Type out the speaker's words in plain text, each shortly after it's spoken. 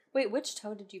Wait, which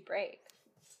toe did you break?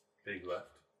 Big left.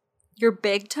 Your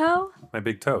big toe? My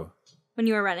big toe. When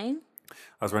you were running?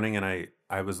 I was running and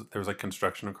there was like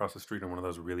construction across the street in one of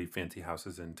those really fancy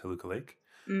houses in Toluca Lake.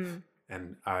 Mm.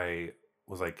 And I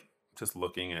was like just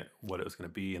looking at what it was going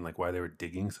to be and like why they were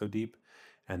digging so deep.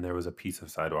 And there was a piece of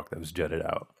sidewalk that was jutted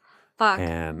out. Fuck.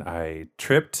 And I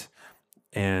tripped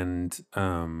and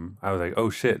I was like, oh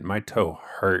shit, my toe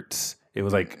hurts. It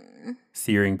was like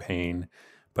searing pain.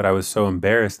 But I was so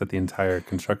embarrassed that the entire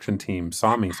construction team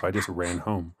saw me. So I just ran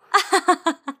home.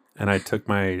 And I took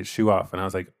my shoe off and I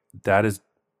was like, that is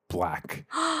black.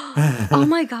 Oh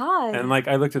my God. And like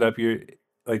I looked it up, you're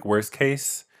like worst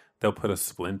case, they'll put a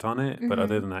splint on it. But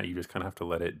other than that, you just kind of have to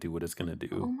let it do what it's going to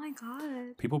do. Oh my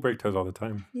God. People break toes all the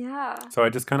time. Yeah. So I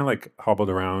just kind of like hobbled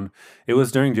around. It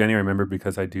was during January, I remember,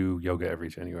 because I do yoga every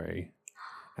January.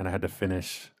 And I had to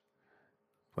finish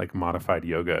like modified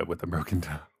yoga with a broken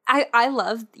toe. I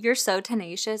love, you're so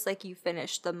tenacious, like you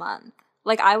finished the month.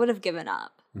 Like I would have given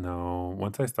up. No,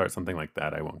 once I start something like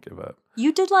that, I won't give up.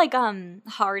 You did like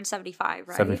hard 75,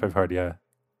 right? 75 hard, yeah.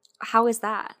 How is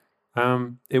that?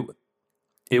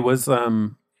 It was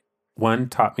one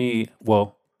taught me,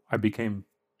 well, I became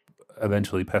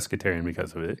eventually pescatarian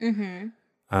because of it.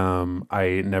 Mm-hmm.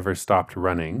 I never stopped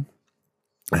running.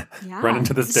 Yeah. Running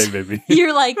to this day, baby.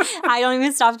 You're like, I don't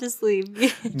even stop to sleep.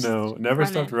 No, never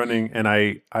stopped running. And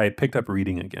I picked up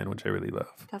reading again, which I really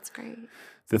love. That's great.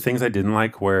 The things I didn't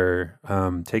like were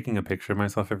taking a picture of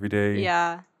myself every day.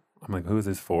 Yeah. I'm like, who is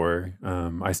this for?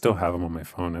 I still have them on my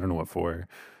phone. I don't know what for.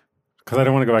 Because I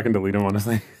don't want to go back and delete them,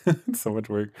 honestly. It's so much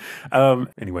work.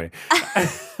 Anyway. I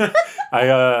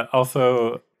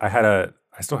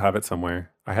still have it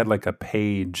somewhere. I had like a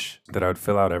page that I would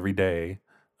fill out every day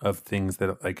of things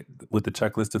that like with the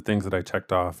checklist of things that I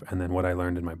checked off and then what I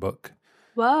learned in my book.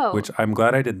 Whoa. Which I'm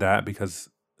glad I did that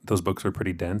because those books were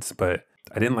pretty dense, but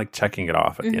I didn't like checking it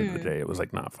off at the end of the day. It was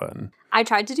like not fun. I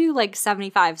tried to do like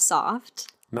 75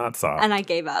 soft. Not soft. And I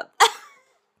gave up.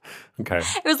 Okay.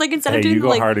 It was like instead of doing you go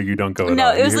like, hard or you don't go at all.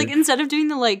 No, it was like instead of doing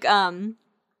the like 2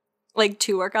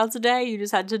 workouts a day, you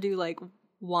just had to do like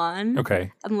 1.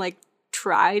 Okay. And like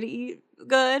try to eat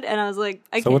good. And I was like,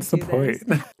 I can't do this. So what's the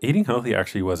point? Eating healthy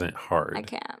actually wasn't hard. I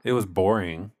can't. It was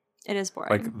boring. It is boring.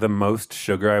 Like the most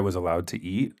sugar I was allowed to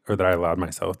eat or that I allowed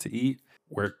myself to eat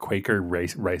were Quaker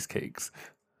rice cakes.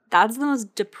 That's the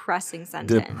most depressing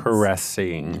sentence.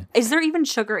 Depressing. Is there even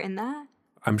sugar in that?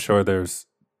 I'm sure there's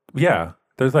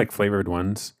like flavored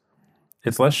ones.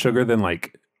 It's less sugar than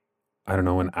like, I don't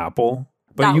know, an apple.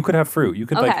 But you could have fruit. You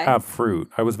could like have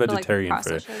fruit. I was vegetarian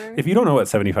for it. Sugar? If you don't know what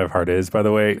 75 hard is, by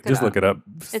the way, just look it up.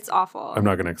 It's awful. I'm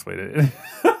not going to explain it.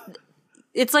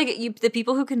 It's like the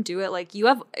people who can do it, like you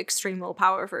have extreme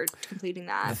willpower for completing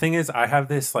that. The thing is, I have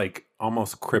this like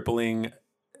almost crippling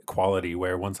quality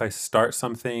where once I start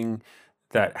something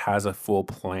that has a full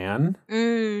plan,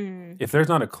 if there's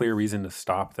not a clear reason to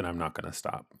stop, then I'm not going to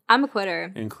stop. I'm a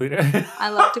quitter. I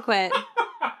love to quit.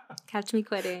 Catch me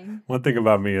quitting. One thing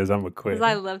about me is I'm a quitter.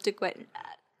 I love to quit.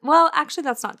 Well, actually,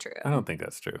 that's not true. I don't think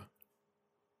that's true.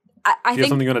 I Do you have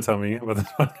something you want to tell me about this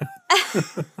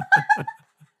one?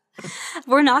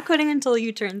 We're not quitting until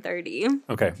you turn 30.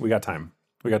 Okay, we got time.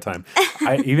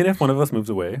 Even if one of us moves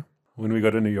away when we go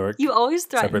to New York. You always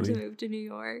threaten separately. to move to New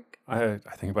York. I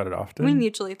think about it often. We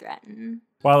mutually threaten.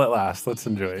 While it lasts, let's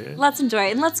enjoy it. Let's enjoy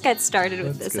it and let's get started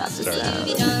with this episode.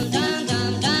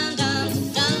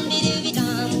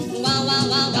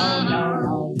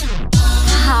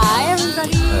 Hi,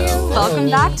 everybody. Hello. Welcome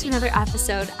back to another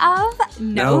episode of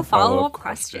No Follow-Up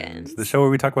Questions. The show where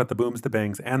we talk about the booms, the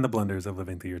bangs, and the blunders of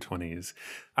living through your 20s.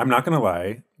 I'm not going to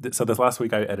lie. So this last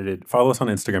week I edited, follow us on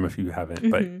Instagram if you haven't,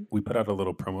 but we put out a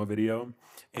little promo video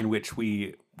in which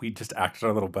we just acted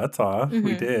our little butts off.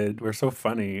 We did. We're so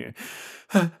funny.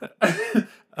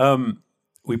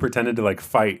 We pretended to like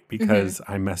fight because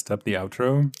I messed up the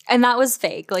outro. And that was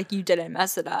fake. Like you didn't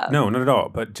mess it up. No, not at all.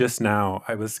 But just now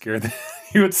I was scared that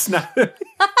you would snap it.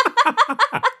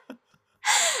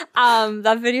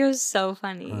 That video is so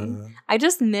funny. I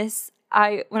just miss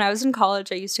when I was in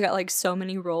college, I used to get like so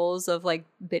many roles of like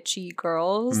bitchy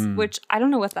girls, which I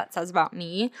don't know what that says about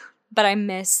me, but I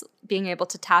miss being able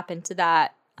to tap into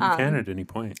that. You can at any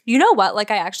point. You know what?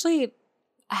 Like I actually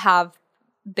have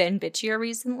been bitchier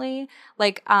recently.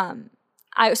 Like I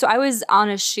was on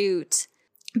a shoot,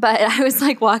 but I was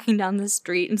like walking down the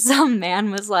street and some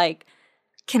man was like,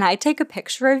 "Can I take a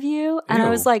picture of you?" And Ew. I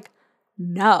was like,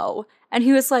 "No." And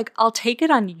he was like, "I'll take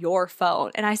it on your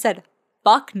phone." And I said,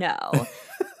 "Fuck no."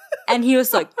 And he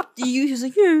was like,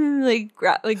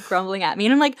 like grumbling at me.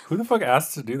 And I'm like, who the fuck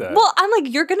asked to do that? well, I'm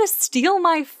like, you're going to steal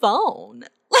my phone.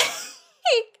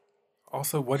 Like,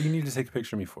 Also, what do you need to take a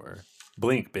picture of me for?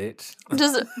 Blink, bitch.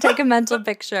 Just take a mental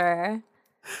picture.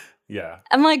 Yeah.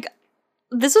 I'm like,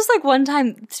 this was like one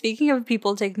time, speaking of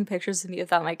people taking pictures of me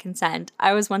without my consent,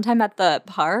 I was one time at the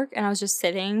park and I was just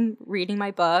sitting, reading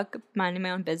my book, minding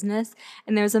my own business,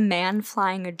 and there was a man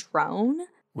flying a drone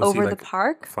over the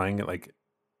park. Flying it like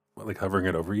hovering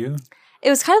it over you? It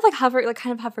was kind of like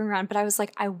hovering around, but I was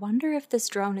like, I wonder if this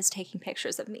drone is taking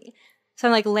pictures of me. So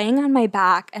I'm like laying on my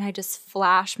back and I just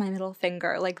flash my middle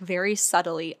finger like very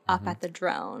subtly up at the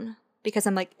drone because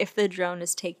I'm like, if the drone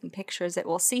is taking pictures, it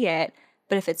will see it.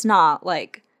 But if it's not,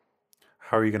 like,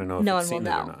 how are you going to know if no it's one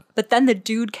will seen it or know. not? But then the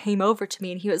dude came over to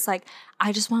me and he was like,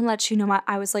 I just want to let you know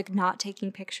I was like not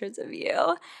taking pictures of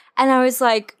you. And I was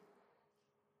like,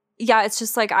 yeah, it's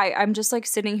just like I'm just like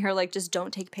sitting here like just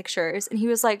don't take pictures. And he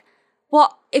was like,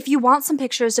 well, if you want some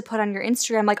pictures to put on your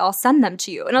Instagram, like I'll send them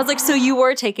to you. And I was like, so you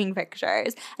were taking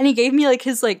pictures. And he gave me like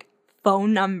his like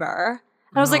phone number.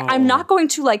 And I was like, I'm not going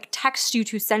to like text you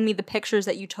to send me the pictures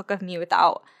that you took of me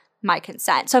without my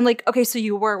consent. So I'm like, okay, so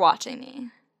you were watching me.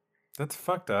 That's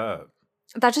fucked up.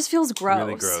 That just feels gross.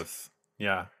 Really gross.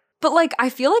 Yeah. But like, I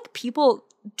feel like people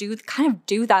kind of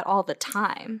do that all the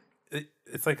time.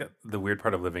 It's like the weird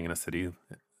part of living in a city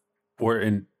or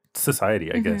in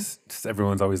society, I guess. Just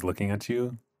everyone's always looking at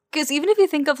you. Because even if you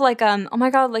think of like, oh my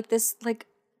God, like this, like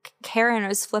Karen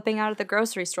was flipping out at the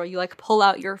grocery store, you like pull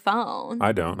out your phone.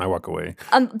 I don't. I walk away.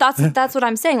 That's what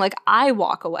I'm saying. Like I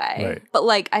walk away, right. But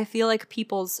like I feel like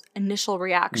people's initial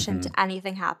reaction to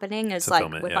anything happening is to like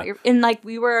film it, without your. And like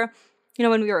we were,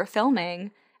 when we were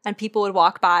filming, and people would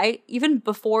walk by even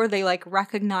before they like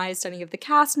recognized any of the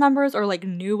cast members or like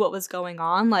knew what was going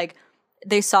on. Like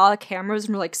they saw cameras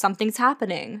and were like, something's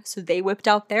happening, so they whipped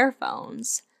out their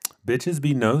phones. Bitches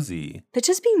be nosy.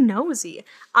 Bitches be nosy.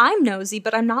 I'm nosy,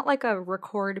 but I'm not like a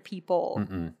record people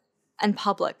and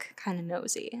public kind of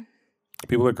nosy.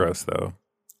 People are gross, though.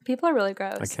 People are really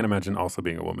gross. I can't imagine also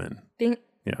being a woman. Being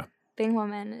a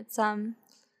woman, it's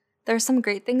there's some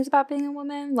great things about being a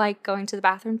woman, like going to the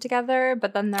bathroom together,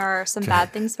 but then there are some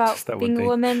bad things about being a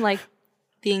woman, like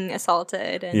being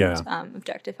assaulted and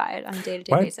objectified on a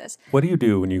day-to-day basis. What do you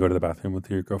do when you go to the bathroom with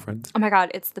your girlfriends? Oh my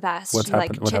God, it's the best. What's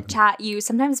happened? Like chit-chat.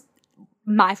 Sometimes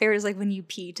my favorite is like when you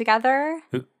pee together.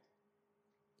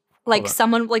 Like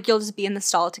someone, like you'll just be in the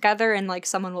stall together and like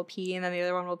someone will pee and then the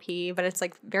other one will pee, but it's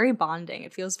like very bonding.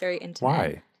 It feels very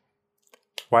intimate.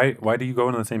 Why? Why do you go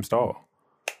in the same stall?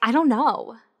 I don't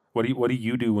know. What do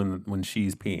you do when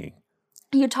she's peeing?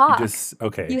 You talk.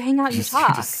 You hang out, you talk.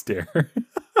 You just stare.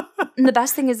 And the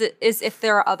best thing is if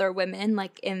there are other women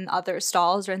like in other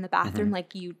stalls or in the bathroom,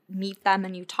 like you meet them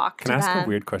and you talk to them. Can I ask a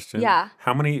weird question? Yeah.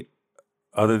 How many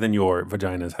other than your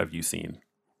vaginas have you seen?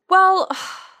 Well,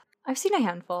 I've seen a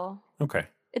handful. Okay.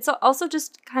 It's also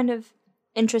just kind of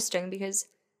interesting because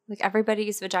like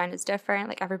everybody's vagina is different.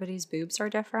 Like everybody's boobs are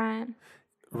different.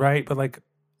 Right. But like,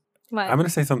 what? I'm going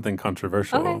to say something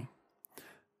controversial. Okay.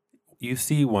 You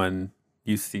see one,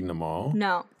 you've seen them all.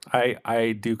 No.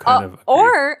 I do kind of agree.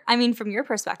 Or, I mean, from your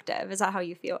perspective, is that how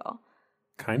you feel?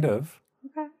 Kind of.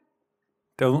 Okay.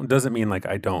 Doesn't mean like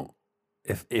I don't.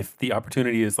 If the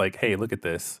opportunity is like, hey, look at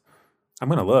this, I'm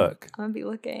going to look. I'm going to be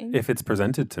looking. If it's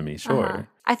presented to me, sure.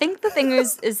 I think the thing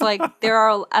is like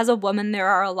as a woman, there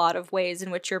are a lot of ways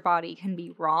in which your body can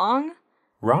be wrong.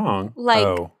 Wrong? Like,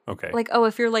 oh, okay. Like,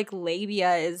 if your like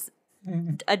labia is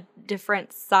a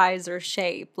different size or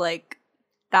shape, like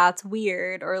that's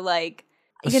weird. Or like,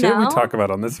 the shit we talk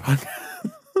about on this one.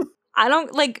 I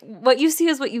don't like what you see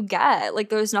is what you get. Like,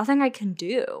 there's nothing I can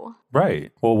do.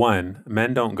 Right. Well, one,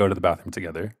 men don't go to the bathroom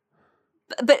together.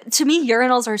 But to me,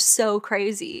 urinals are so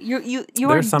crazy.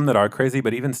 There's some that are crazy,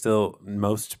 but even still,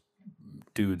 most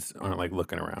dudes aren't like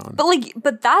looking around.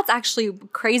 But that's actually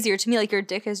crazier to me. Like your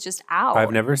dick is just out.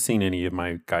 I've never seen any of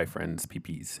my guy friends'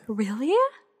 peepees. Really?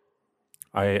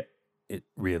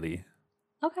 Really.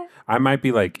 Okay. I might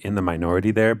be like in the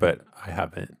minority there, but I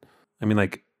haven't. I mean,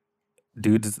 like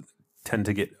dudes tend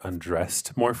to get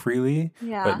undressed more freely,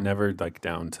 but never like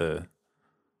down to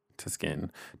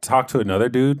skin. Talk to another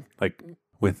dude like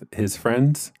with his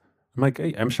friends. I'm like,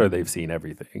 hey, I'm sure they've seen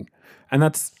everything, and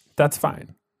that's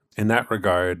fine. In that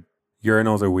regard,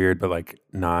 urinals are weird, but like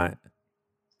not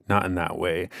in that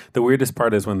way. The weirdest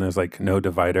part is when there's like no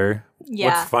divider.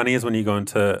 Yeah. What's funny is when you go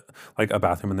into like a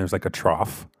bathroom and there's like a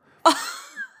trough.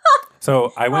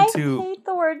 So I hate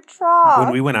the word trough.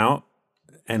 When we went out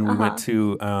and we went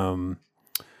to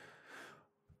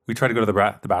we tried to go to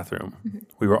the bathroom. Mm-hmm.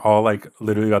 We were all like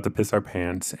literally about to piss our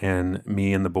pants, and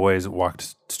me and the boys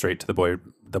walked straight to the boy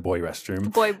restroom.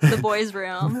 The boys'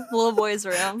 room. The little boys'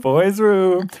 room. Boys'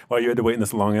 room. While you had to wait in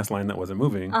this long ass line that wasn't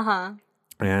moving. Uh-huh.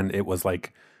 And it was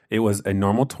like It was a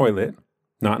normal toilet,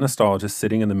 not in a stall, just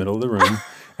sitting in the middle of the room.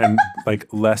 And like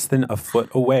less than a foot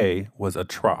away was a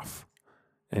trough.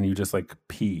 And you just like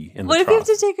pee in the What if you have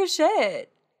trough. to take a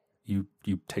shit? You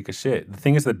take a shit. The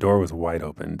thing is the door was wide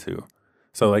open too.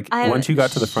 So like I'm once you got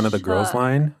to the front of the girls' shook.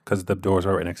 line, because the doors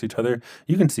are right next to each other,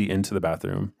 you can see into the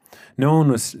bathroom. No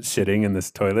one was shitting in this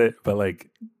toilet, but like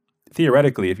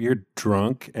theoretically, if you're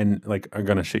drunk and like are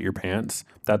gonna shit your pants,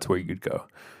 that's where you'd go.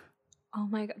 Oh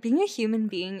my God. Being a human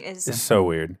being is It's so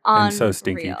weird and so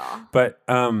stinky. unreal. But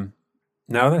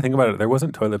now that I think about it, there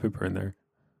wasn't toilet paper in there,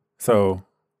 so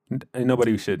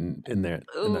nobody was shitting in there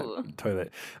in Ooh. that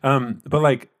toilet. But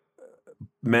like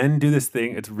men do this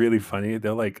thing. It's really funny.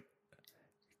 They'll like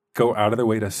go out of their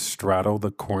way to straddle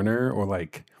the corner, or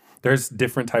like there's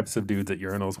different types of dudes at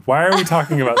urinals. Why are we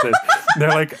talking about this? They're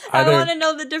like I either want to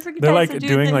know the different they're types like of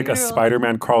dudes doing in like a your world.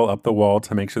 Spider-Man crawl up the wall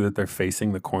to make sure that they're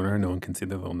facing the corner and no one can see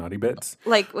their little nutty bits.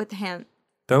 Like with the hand.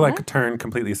 They'll like What? turn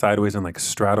completely sideways and like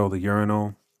straddle the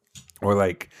urinal, or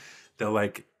like they'll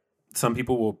like some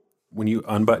people will, when you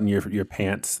unbutton your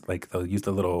pants, like they'll use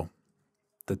the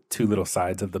two little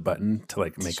sides of the button to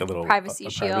like make a little Privacy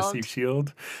privacy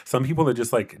shield. Some people are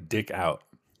just like dick out.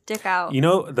 Dick out. You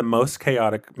know, the most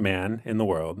chaotic man in the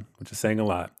world, which is saying a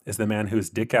lot, is the man who's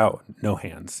dick out, no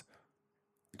hands,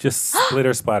 just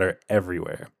splitter splatter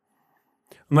everywhere.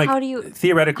 I'm like, How do you-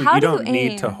 theoretically, how you do you don't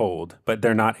need to aim? hold, but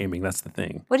they're not aiming. That's the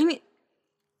thing. What do you mean?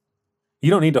 You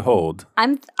don't need to hold.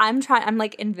 I'm trying. I'm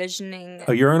like envisioning.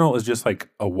 A urinal is just like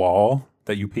a wall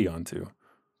that you pee onto,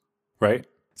 right?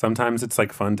 Sometimes it's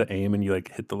like fun to aim and you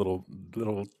like hit the little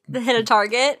Hit a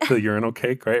target. the urinal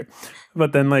cake, right?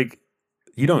 But then like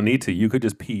you don't need to. You could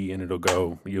just pee and it'll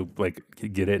go. You'll like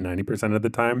get it 90% of the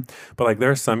time. But like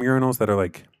there are some urinals that are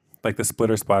like the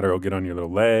splitter splatter will get on your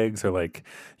little legs, or like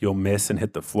you'll miss and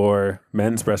hit the floor.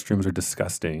 Men's restrooms are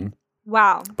disgusting.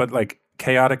 Wow. But like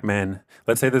chaotic men,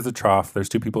 let's say there's a trough, there's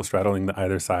two people straddling the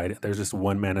either side. There's just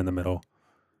one man in the middle.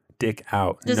 Dick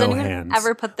out, Does no anyone hands.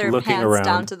 ever put their looking pants around.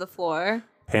 down to the floor?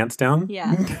 Pants down?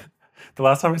 Yeah. The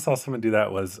last time I saw someone do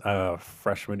that was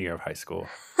freshman year of high school.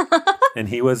 And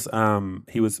he was an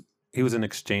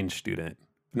exchange student.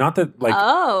 Not that like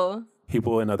Oh.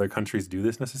 people in other countries do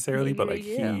this necessarily, Maybe but they like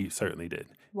do. he certainly did.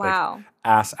 Wow. Like,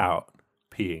 ass out,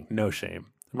 peeing, no shame.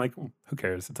 I'm like, who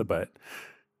cares? It's a butt.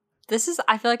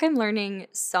 I feel like I'm learning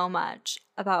so much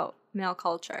about male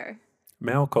culture.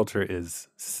 Male culture is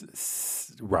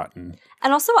rotten.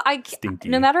 And also, Stinky.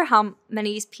 no matter how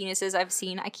many penises I've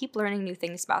seen, I keep learning new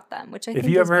things about them, which I If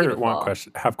think you is ever beautiful.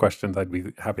 have questions, I'd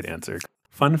be happy to answer.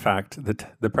 Fun fact,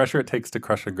 the pressure it takes to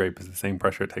crush a grape is the same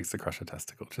pressure it takes to crush a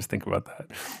testicle. Just think about that.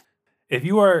 If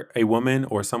you are a woman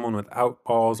or someone without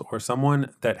balls or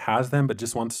someone that has them but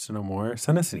just wants to know more,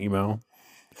 send us an email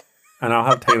and I'll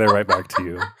have Taylor right back to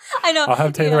you. I know. I'll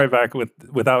have Taylor yeah. right back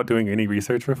without doing any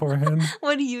research beforehand.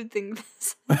 What do you think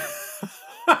this?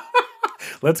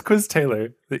 Let's quiz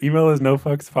Taylor. The email is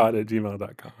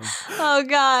nofuckspod@gmail.com. Oh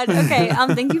God. Okay.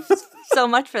 Thank you so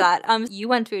much for that. You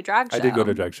went to a drag show. I did go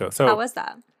to a drag show. So How was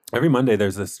that? every Monday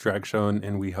there's this drag show in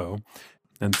WeHo.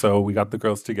 And so we got the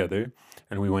girls together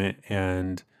and we went,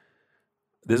 and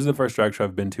this is the first drag show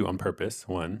I've been to on purpose.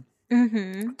 One.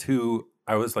 Mm-hmm. Two,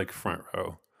 I was like front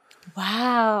row.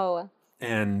 Wow.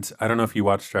 And I don't know if you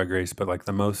watched Drag Race, but like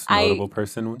the most notable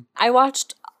person. I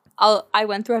watched. I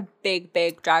went through a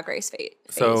big drag race phase,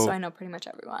 so I know pretty much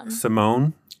everyone.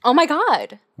 Simone Oh my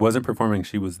God. wasn't performing.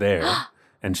 She was there.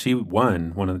 And she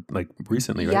won one of like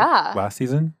recently, right? Yeah. Last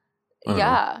season? I don't know.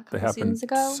 Yeah. A They couple happen seasons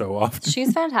ago. so often.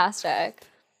 She's fantastic.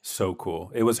 So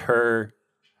cool. It was her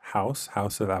House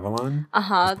of Avalon,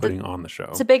 Uh-huh. was putting on the show.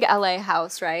 It's a big LA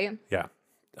house, right? Yeah.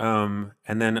 And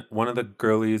then one of the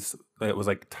girlies that was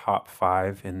like top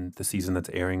 5 in the season that's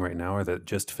airing right now, or that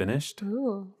just finished.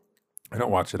 Ooh. I don't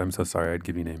watch it. I'm so sorry. I'd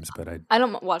give you names, but I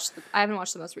haven't watched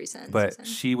the most recent But season.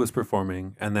 she was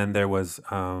performing, and then there was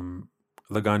Laganja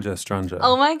Estranja.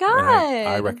 Oh my And God.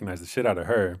 I recognized the shit out of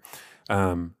her.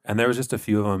 And there was just a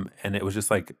few of them, and it was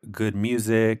just like good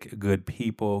music, good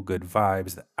people, good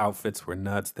vibes. The outfits were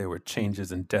nuts. There were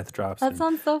changes and death drops. That and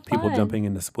sounds so fun. people jumping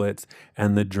into splits,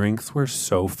 and the drinks were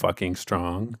so fucking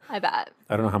strong. I bet.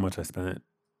 I don't know how much I spent.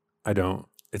 I don't.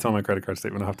 It's on my credit card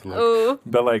statement. I'll have to look. Oh.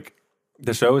 But like,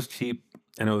 the show was cheap,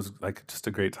 and it was like just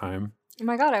a great time. Oh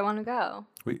my God, I want to go.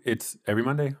 It's every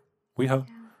Monday. WeHo.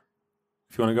 Yeah.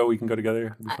 If you want to go, we can go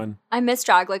together. It'll be fun. I miss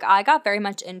drag. Like, I got very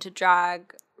much into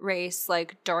Drag Race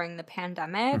like during the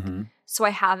pandemic, Mhm. so I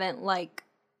haven't like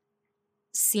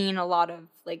seen a lot of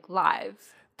like live.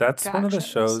 That's Drag one of the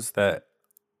shows. shows that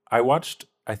I watched.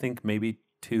 I think maybe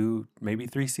 2, maybe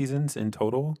 3 seasons in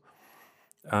total.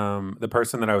 the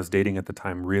person that I was dating at the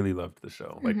time really loved the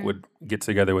show. Like Mhm. would get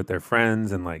together with their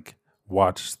friends and like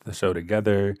watch the show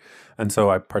together. And so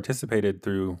I participated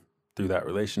through that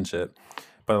relationship.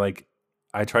 But like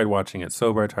I tried watching it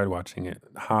sober, I tried watching it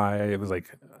high. It was like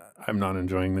I'm not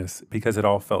enjoying this because it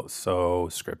all felt so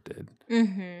scripted.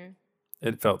 Mhm.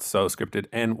 It felt so scripted.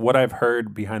 And what I've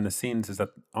heard behind the scenes is that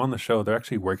on the show they're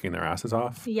actually working their asses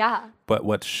off. Yeah. But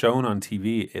what's shown on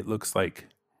TV, it looks like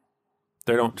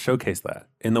they don't showcase that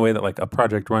in the way that like a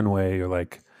Project Runway or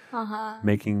like Uh-huh.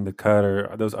 Making the Cut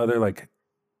or those other like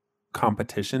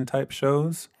competition type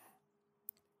shows.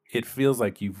 It feels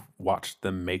like you've watched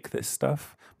them make this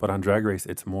stuff, but on Drag Race,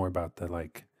 it's more about the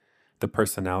like the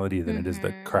personality than it is the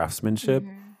Mhm. craftsmanship.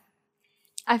 Mhm.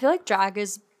 I feel like drag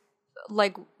is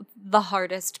like the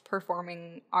hardest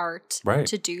performing art Right.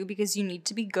 to do because you need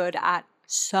to be good at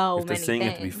so You have to many sing, things. you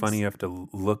have to be funny, you have to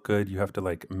look good, you have to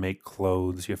like make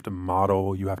clothes, you have to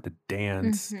model, you have to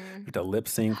dance, you Mhm. have to lip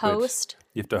sync, Host.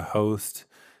 you have to host,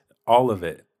 all of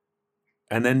it.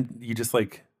 And then you just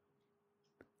like,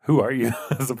 who are you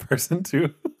as a person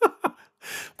too?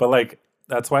 But like,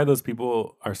 that's why those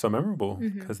people are so memorable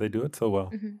Mhm. because they do it so well.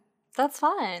 Mhm. That's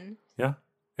fun. Yeah,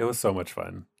 it was so much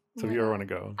fun. So if you ever Yeah. want to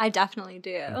go, I definitely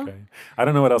do. okay. I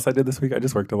don't know what else I did this week. I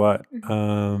just worked a lot.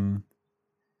 Mhm.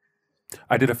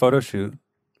 I did a photo shoot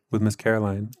with Miss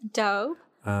Caroline, Dope.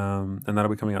 and that'll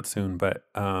be coming out soon. But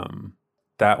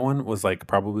that one was like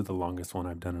probably the longest one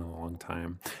I've done in a long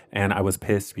time, and I was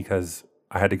pissed because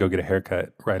I had to go get a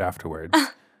haircut right afterwards,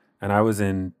 and I was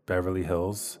in Beverly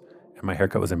Hills, and my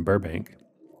haircut was in Burbank.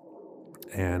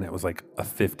 And it was like a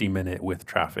 50-minute with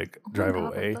traffic drive God,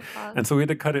 what away. the fuck? And so we had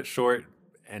to cut it short.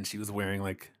 And she was wearing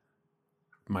like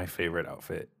my favorite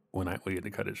outfit when we had to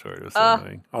cut it short. It was so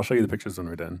annoying. I'll show you the pictures when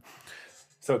we're done.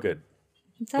 So good.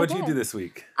 It's so What'd you good. do this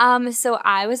week? So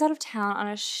I was out of town on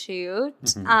a shoot.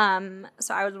 Mhm.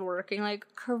 So I was working like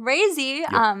crazy.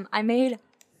 Yep. I made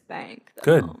bank.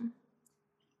 Though. Good.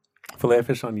 Filet of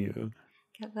fish on you.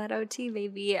 Get that OT,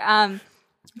 baby. But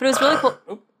it was really cool.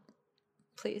 Oh.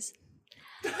 Please.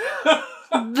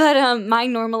 But my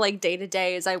normal like day to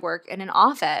day is I work in an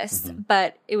office, Mhm.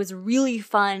 but it was really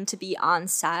fun to be on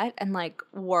set and like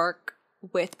work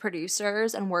with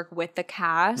producers and work with the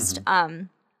cast.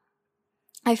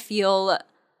 I feel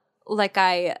like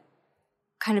I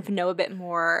kind of know a bit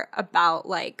more about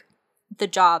like the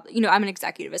job. You know, I'm an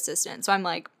executive assistant, so I'm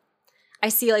like I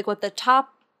see like what the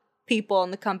top people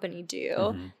in the company do.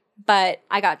 Mhm. But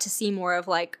I got to see more of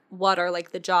like what are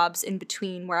like the jobs in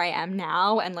between where I am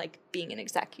now and like being an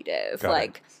executive, Got it.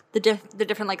 like the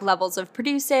different like levels of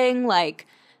producing, like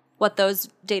what those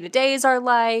day-to-days are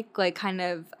like kind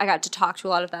of I got to talk to a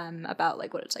lot of them about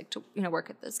like what it's like to, you know,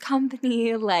 work at this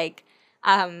company. Like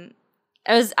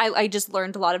I just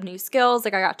learned a lot of new skills.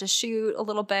 Like I got to shoot a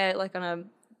little bit like on a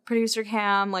producer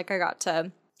cam, like I got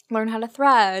to learn how to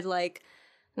thread, like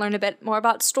learn a bit more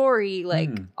about story, like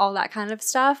all that kind of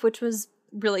stuff, which was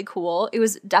really cool. It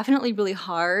was definitely really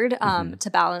hard to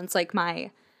balance like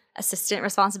my assistant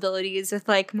responsibilities with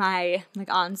like my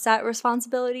like on-set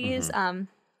responsibilities. And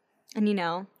you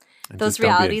know, And those just don't be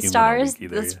a reality human all stars,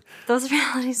 week either. those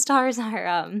reality stars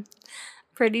are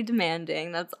pretty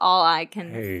demanding. That's all I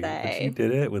can Hey, but you say.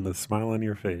 did it with a smile on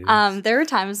your face. There were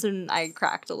times when I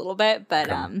cracked a little bit, but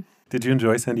Okay. Did you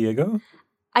enjoy San Diego?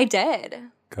 I did.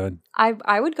 Good.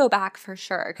 I would go back for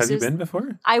sure. 'Cause Have you it was- been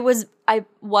before? I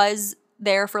was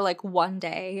there for like one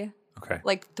day, Okay.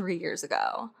 like 3 years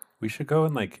ago. We should go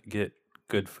and like get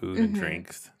good food and Mhm.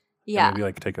 drinks. And Yeah, maybe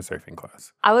like take a surfing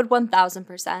class. I would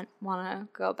 1000% want to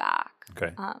go back.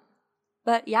 Okay.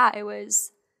 But yeah, it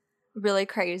was really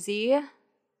crazy.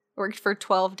 Worked for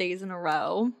 12 days in a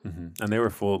row. And they were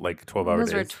full like 12-hour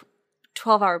Those were days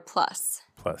 12-hour plus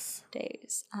plus.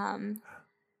 days. Huh.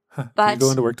 But- Are you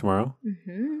going to work tomorrow?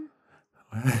 Mhm.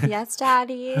 Yes,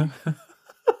 Daddy.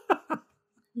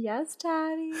 Yes,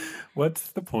 Daddy.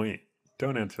 What's the point?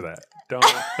 Don't answer that. Don't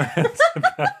answer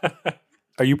that.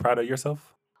 Are you proud of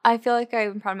yourself? I feel like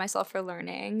I'm proud of myself for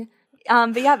learning.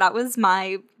 But yeah, that was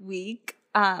my week.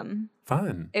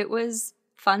 Fun. It was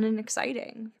fun and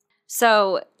exciting.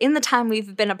 So in the time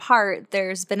we've been apart,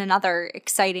 there's been another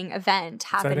exciting event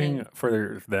happening Exciting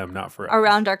for them, not for us.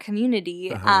 around our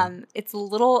community. Uh-huh. It's a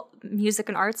little music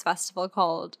and arts festival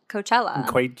called Coachella.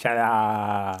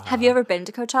 Coachella. Have you ever been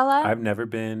to Coachella? I've never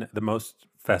been. The most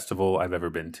festival I've ever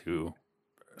been to,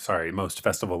 most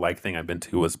festival-like thing I've been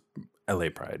to was LA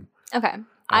Pride. Okay.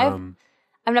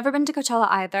 I've never been to Coachella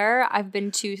either. I've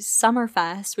been to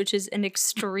Summerfest, which is an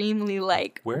extremely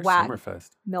like Where's whack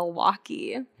Summerfest?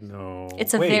 Milwaukee. No.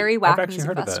 It's a Wait, very I've whack actually music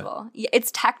heard of that. festival. Yeah,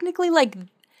 it's technically like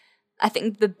I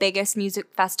think the biggest music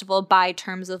festival by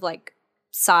terms of like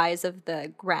size of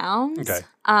the grounds. Okay.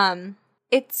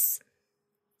 It's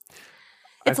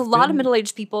I've a lot of been-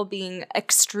 middle-aged people being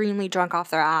extremely drunk off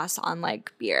their ass on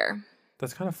like beer.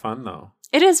 That's kind of fun though.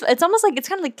 It is. It's almost like it's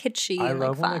kind of like kitschy I and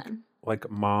love like when fun. like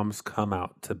moms come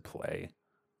out to play,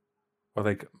 or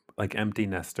like empty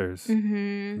nesters.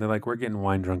 Mm-hmm. They're like, we're getting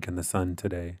wine drunk in the sun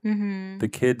today. Mm-hmm. The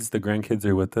grandkids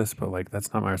are with us, but like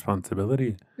that's not my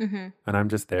responsibility, Mm-hmm. and I'm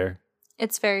just there.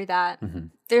 It's very that. hmm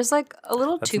There's like a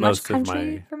little That's too much most of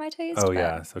country my- for my taste. Oh but-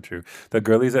 yeah, so true. The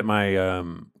girlies at my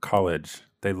college,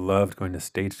 they loved going to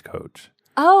Stagecoach.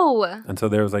 Oh. And so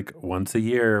there was like once a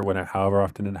year, however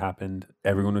often it happened,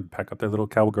 everyone would pack up their little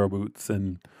cowgirl boots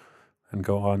and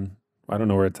go on. I don't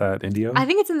know where it's at, Indio. I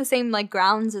think it's in the same like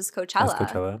grounds as Coachella.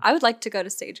 Coachella? I would like to go to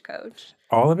Stagecoach.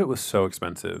 All of it was so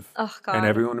expensive. Oh god. And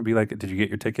everyone would be like, did you get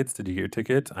your tickets? Did you get your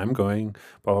tickets? I'm going,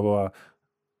 blah, blah, blah.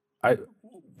 I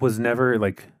was never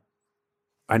like,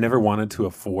 I never wanted to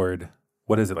afford,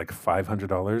 what is it, like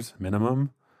 $500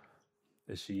 minimum?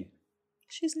 Is she?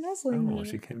 She's nuzzling Oh, me.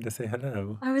 she came to say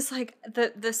hello. I was like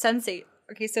the sensate.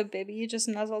 Okay, so Bibby just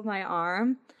nuzzled my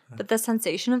arm, but the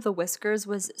sensation of the whiskers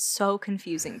was so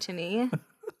confusing to me.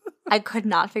 I could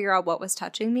not figure out what was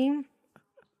touching me.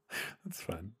 That's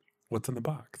fun. What's in the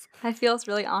box? I feel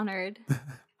really honored.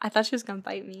 I thought she was gonna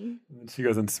bite me. And she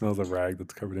goes and smells a rag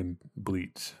that's covered in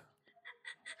bleach.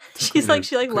 She's like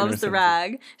she Cleaner loves the scented.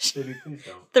 rag. Baby, please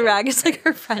don't. The rag is like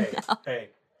her friend now. Hey,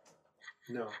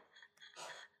 no.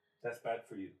 That's bad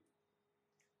for you.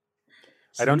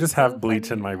 I don't She's just have so bleach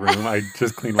funny. in my room. I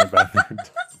just clean my bathroom.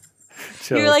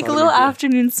 Chill, You're it's like a not little big deal.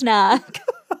 afternoon snack.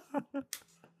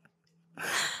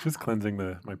 Just cleansing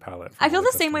my palate. I feel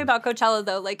the same way about Coachella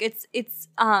though. Like it's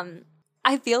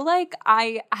I feel like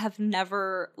I have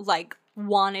never like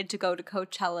wanted to go to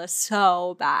Coachella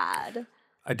so bad.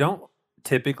 I don't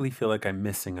typically feel like I'm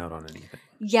missing out on anything.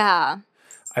 Yeah.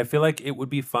 I feel like it would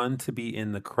be fun to be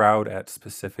in the crowd at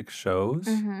specific shows,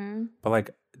 Mm-hmm. but like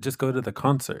just go to the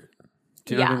concert.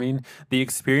 Do you know what I Yeah. mean? The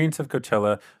experience of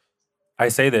Coachella, I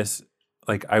say this,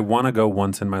 like I want to go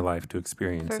once in my life to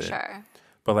experience For it. sure.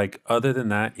 But like other than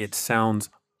that, it sounds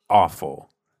awful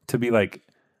to be like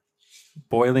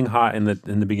boiling hot in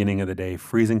the beginning of the day,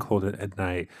 freezing cold at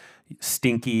night,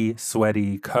 stinky,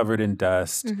 sweaty, covered in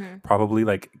dust, Mm-hmm. probably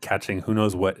like catching who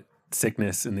knows what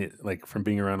sickness in the like from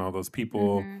being around all those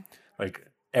people. Mhm. Like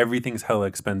everything's hella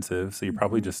expensive, so you're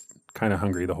probably Mhm. just kind of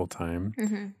hungry the whole time,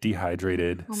 Mm-hmm.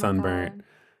 dehydrated, Oh my sunburnt. God.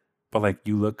 But like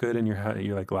you look good and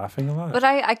you're like laughing a lot. But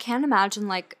I can't imagine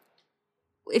like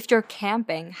if you're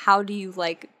camping, how do you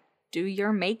like do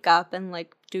your makeup and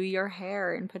like do your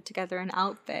hair and put together an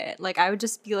outfit? Like I would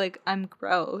just be like, I'm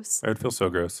gross. I would feel so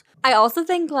gross. I also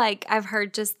think like I've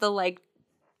heard just the like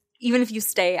even if you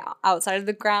stay outside of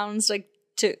the grounds, like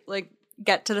to like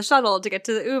get to the shuttle, to get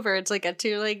to the Uber, to like get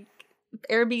to like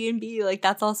Airbnb, like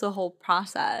that's also a whole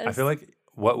process. I feel like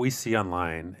what we see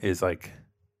online is like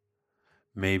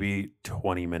maybe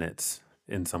 20 minutes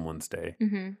in someone's day.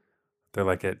 Mm-hmm. They're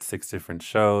like at 6 different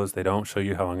shows. They don't show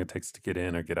you how long it takes to get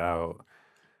in or get out,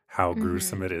 how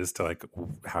gruesome it is to like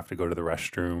have to go to the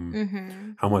restroom,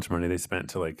 Mm-hmm. how much money they spent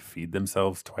to like feed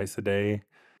themselves twice a day.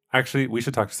 Actually, we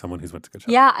should talk to someone who's went to Coachella.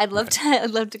 Yeah, I'd love to.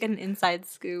 I'd love to get an inside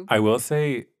scoop. I will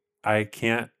say I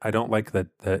don't like the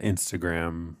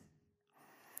Instagram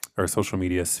or social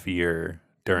media sphere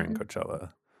during Mhm.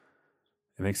 Coachella.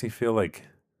 It makes me feel like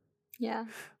Yeah,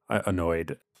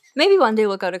 annoyed. maybe one day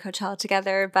we'll go to Coachella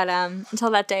together. But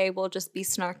until that day, we'll just be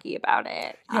snarky about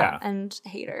it. Yeah. And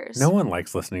haters. No one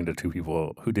likes listening to two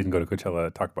people who didn't go to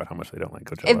Coachella talk about how much they don't like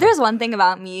Coachella. If there's one thing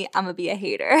about me, I'm gonna be a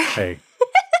hater, Hey,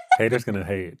 haters gonna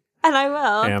hate. and I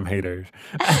will. Am haters.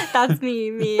 That's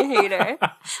me hater.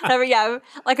 Whatever. Yeah,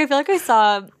 like I feel like I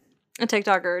saw a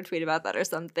TikTok or a tweet about that or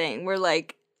something. Where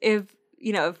like if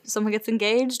someone gets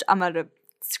engaged, I'm gonna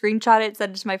screenshot it,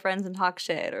 send it to my friends, and talk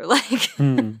shit. Or like,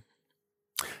 Hmm.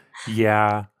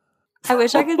 Yeah. I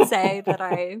wish I could say that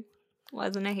I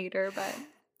wasn't a hater, but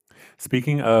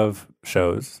Speaking of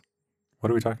shows,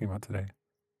 what are we talking about today?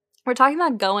 we're talking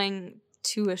about going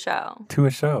to a show, To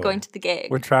a show. going to the gig,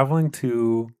 We're traveling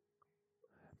to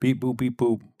beep boop beep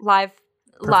boop live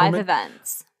Performance?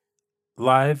 events.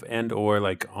 live and or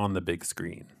like on the big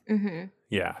screen. Mm-hmm.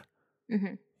 Yeah.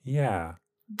 Mm-hmm. Yeah.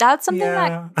 That's something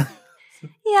that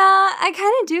I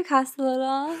kind of do cuss a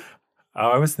little. Oh,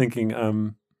 I was thinking,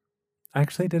 I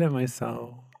actually did it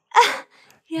myself.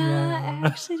 Yeah, I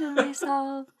actually did it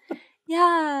myself.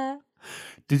 Yeah.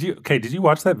 Did you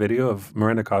watch that video of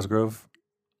Miranda Cosgrove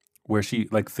where she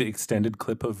like the extended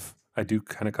clip of I do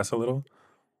kind of cuss a little?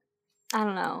 I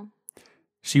don't know.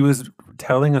 She was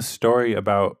telling a story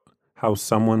about how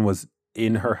someone was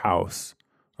in her house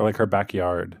or like her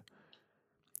backyard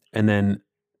and then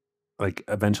like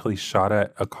eventually shot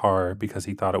at a car because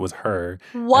he thought it was her,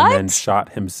 and then What?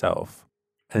 shot himself.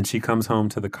 And she comes home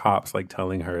to the cops like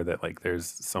telling her that like there's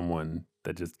someone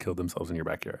that just killed themselves in your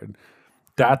backyard.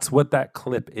 That's what that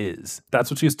clip is. That's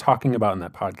what she was talking about in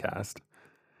that podcast.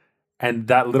 And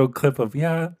that little clip of,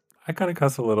 yeah, I kind of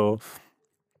cuss a little.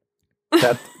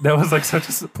 That was like such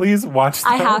a, please watch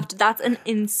that. I have to. That's an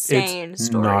insane It's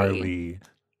story. gnarly.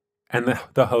 And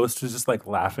the host was just like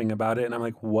laughing about it. And I'm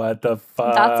like, what the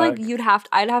fuck? That's like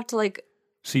I'd have to like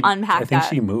unpack I think that.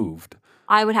 she moved.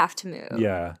 I would have to move.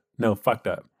 Yeah. No, fucked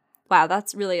up. Wow,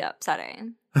 that's really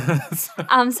upsetting.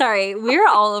 I'm sorry. We're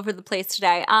all over the place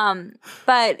today.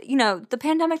 But you know, the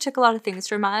pandemic took a lot of things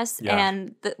from us, Yeah.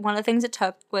 and one of the things it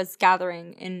took was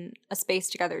gathering in a space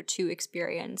together to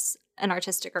experience an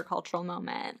artistic or cultural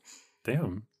moment.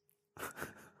 Damn.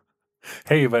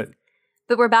 Hey, but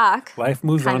we're back. Life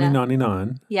moves on and on and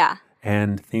on. Yeah.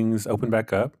 And things open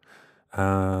back up.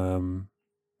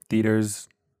 Theaters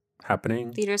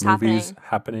happening. Movies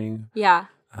happening. Yeah.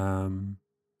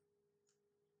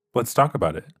 Let's talk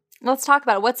about it. Let's talk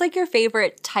about it. What's like your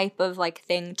favorite type of like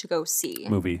thing to go see?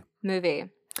 Movie.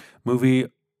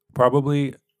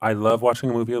 Probably I love watching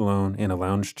a movie alone in a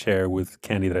lounge chair with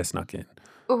candy that I snuck in.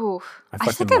 Ooh.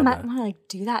 I think I might want to like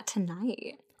do that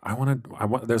tonight. I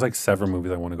want there's like several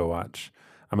movies I want to go watch.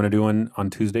 I'm going to do one on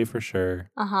Tuesday for sure.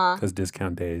 Because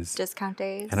discount days.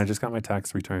 And I just got my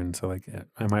tax return. So like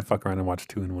I might fuck around and watch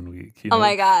 2 in 1 week. Oh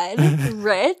my God.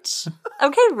 Rich.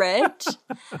 Okay, rich.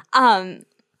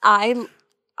 I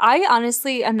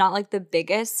honestly am not like the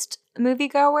biggest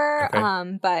moviegoer.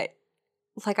 Okay. But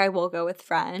like I will go with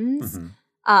friends.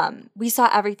 Mm-hmm. We saw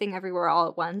Everything Everywhere All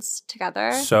at Once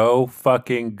together. So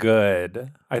fucking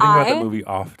good. I think about that movie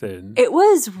often. It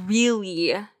was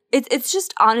really... It's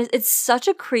just honest. It's such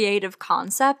a creative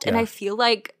concept. And I feel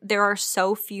like there are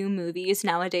so few movies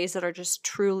nowadays that are just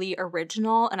truly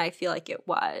original. And I feel like it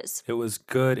was. It was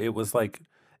good. It was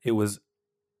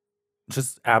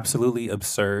just absolutely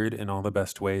absurd in all the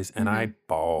best ways. And I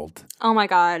bawled. Oh my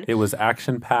God. It was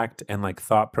action packed and like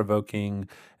thought provoking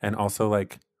and also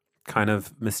like kind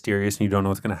of mysterious and you don't know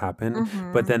what's going to happen.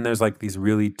 But then there's like these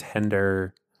really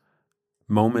tender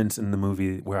moments in the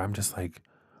movie where I'm just like,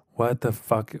 what the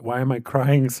fuck? Why am I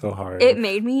crying so hard? It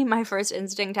made me, my first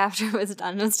instinct after it was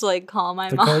done was to like call my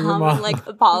call your mom and like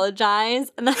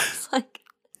apologize. And then I was like,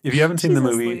 if you haven't seen the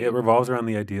movie, Lee. it revolves around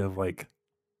the idea of like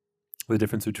the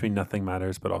difference between nothing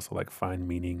matters, but also like find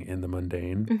meaning in the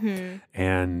mundane.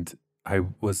 And I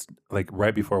was like,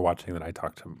 right before watching that, I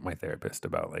talked to my therapist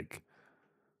about like,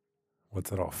 what's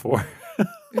it all for?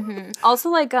 Also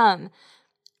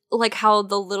like how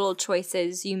the little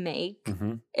choices you make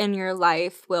in your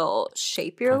life will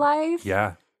shape your life.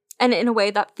 Yeah. And in a way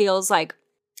that feels like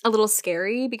a little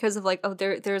scary because of like, oh,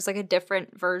 there's like a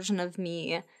different version of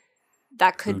me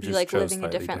that could be like living a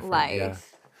different life. Yeah.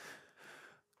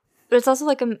 But it's also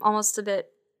like almost a bit,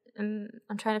 I'm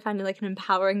trying to find like an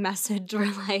empowering message where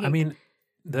like. I mean,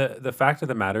 the fact of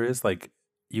the matter is like,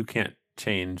 you can't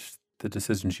change the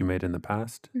decisions you made in the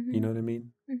past. You know what I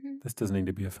mean? This doesn't need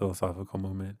to be a philosophical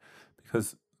moment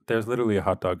because there's literally a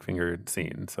hot dog finger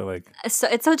scene. So like, so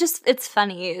it's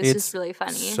funny. It's just really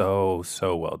funny. So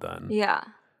well done. Yeah.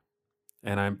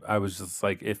 And I was just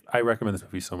like, if I recommend this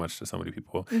movie so much to so many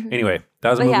people. Anyway, that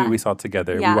was a movie we saw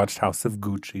together. Yeah. We watched House of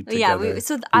Gucci together. Yeah, we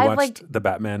watched the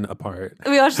Batman apart.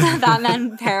 We watched the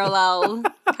Batman parallel,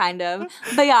 kind of.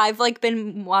 But yeah, I've like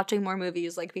been watching more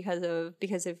movies like because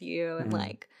of you and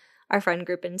like our friend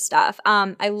group and stuff.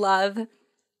 I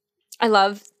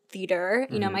love theater.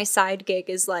 You know, my side gig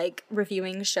is like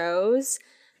reviewing shows,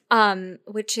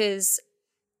 which is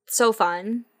so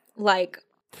fun. Like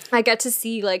I get to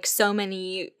see like so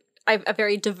many, a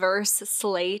very diverse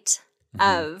slate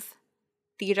of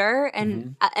theater.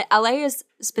 And LA is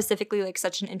specifically like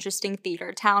such an interesting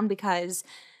theater town because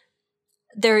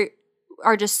there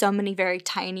are just so many very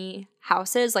tiny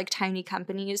houses, like tiny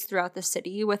companies throughout the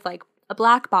city with like a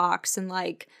black box and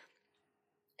like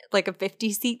a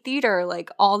 50-seat theater, like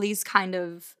all these kind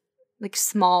of like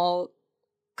small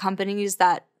companies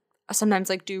that sometimes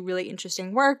like do really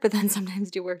interesting work, but then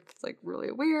sometimes do work that's like really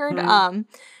weird.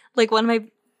 Like one of my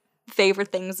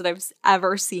favorite things that I've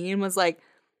ever seen was like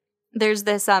there's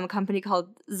this company called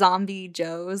Zombie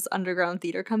Joe's Underground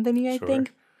Theater Company, I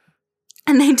think.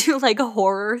 And they do like a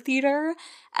horror theater.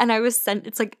 And I was sent,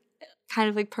 it's like kind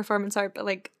of like performance art, but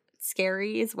like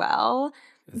scary as well.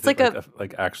 It's like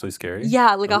actually scary?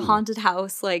 Yeah, like a haunted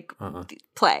house like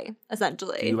play,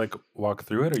 essentially. Do you like walk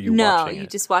through it or you No, watching it? you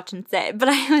just watch and sit. But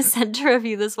I was sent to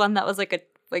review this one that was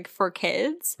like for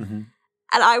kids.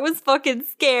 And I was fucking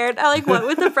scared. I like went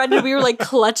with a friend and we were like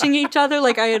clutching each other.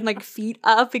 Like I had like feet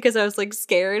up because I was like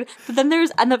scared. But then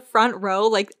there's in the front row,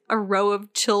 like a row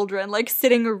of children like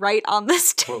sitting right on the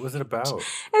stage. What was it about?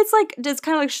 It's like just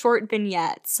kind of like short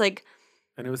vignettes. Like,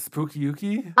 And it was spooky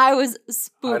yuki? I was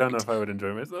spooked. I don't know if I would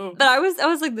enjoy myself. But I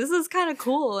was like, this is kind of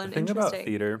cool and the thing interesting. about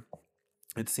theater,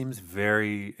 it seems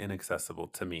very inaccessible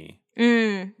to me.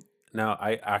 Now,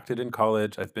 I acted in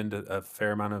college. I've been to a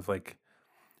fair amount of like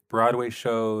Broadway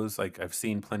shows. Like I've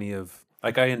seen plenty of,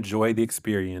 like I enjoy the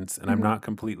experience and I'm not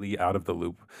completely out of the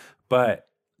loop. But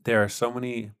there are so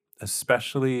many,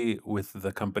 especially with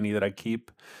the company that I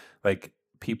keep, like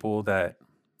people that,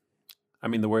 I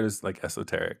mean, the word is like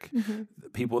esoteric.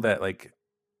 People that like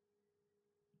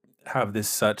have this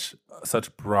such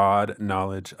broad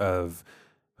knowledge of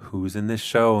who's in this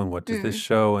show and what does this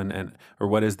show and or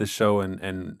what is this show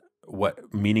and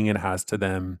what meaning it has to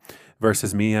them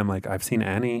versus me. I'm like, I've seen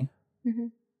Annie.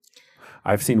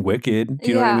 I've seen Wicked. Do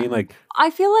you know what I mean? Like, I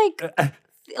feel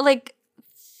like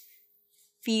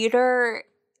theater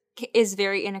is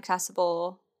very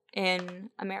inaccessible in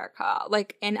America.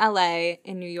 Like in LA,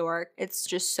 in New York, it's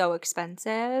just so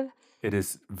expensive. It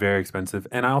is very expensive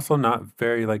and also not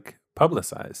very like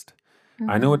publicized.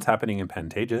 I know what's happening in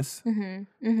Pantages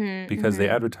because they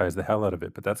advertise the hell out of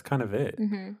it, but that's kind of it.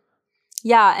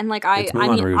 Yeah, and like I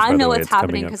Moulin Rouge, by know the way. what's It's coming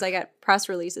happening up. because I get press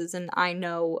releases and I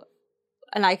know,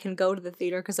 and I can go to the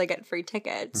theater because I get free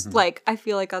tickets. Like I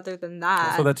feel like other than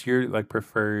that, So that's your like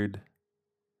preferred.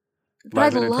 but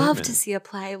I'd live love entertainment. to see a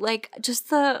play. Like just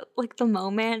the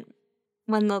moment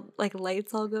when the like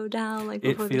lights all go down. Like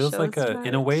It before feels the show like in a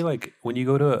starts. way, like when you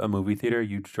go to a movie theater,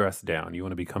 you dress down. You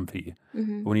want to be comfy.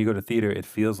 When you go to theater, it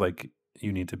feels like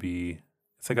you need to be.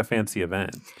 It's like a fancy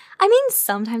event, I mean,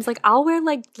 sometimes like I'll wear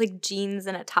like jeans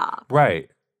and a top. right?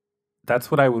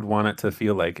 That's what I would want it to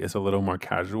feel like. Is a little more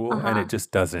casual, and it just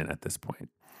doesn't at this point.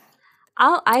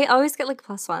 I always get like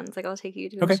 +1s. Like I'll take you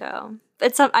to Okay. a show.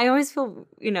 It's I always feel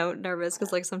nervous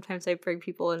because like sometimes I bring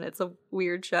people and it's a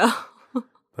weird show.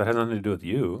 That has nothing to do with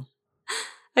you.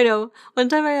 I know. One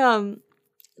time I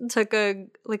took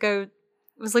it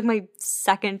was like my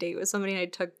second date with somebody and I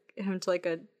took him to like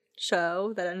a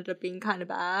show that ended up being kind of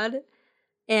bad,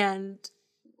 and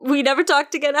we never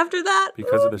talked again after that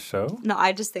Because of the show? No,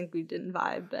 I just think we didn't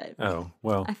vibe, but Oh,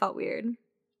 well. I felt weird.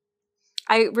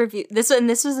 I reviewed this, and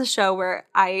this was a show where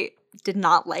I did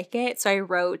not like it, so I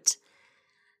wrote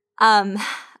a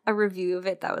review of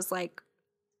it that was like,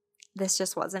 this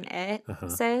just wasn't it,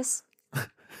 sis.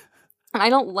 And I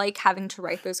don't like having to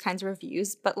write those kinds of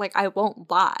reviews, but like I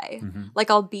won't lie. Like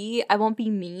I won't be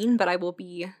mean, but I will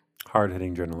be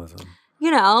Hard-hitting journalism.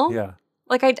 Yeah. Yeah.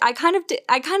 Like I kind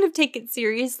of take it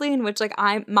seriously, in which like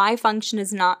my function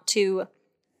is not to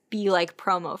be like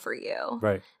promo for you.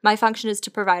 Right. My function is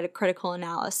to provide a critical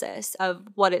analysis of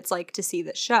what it's like to see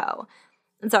the show.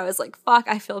 And so I was like, fuck,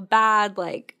 I feel bad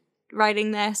like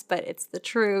writing this, but it's the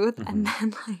truth. And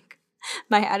then like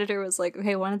my editor was like,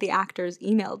 okay, one of the actors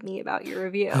emailed me about your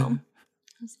review. I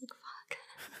was like,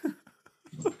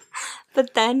 fuck.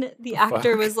 But then the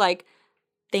actor was like,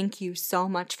 thank you so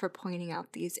much for pointing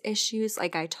out these issues.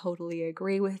 Like, I totally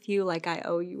agree with you. Like, I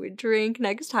owe you a drink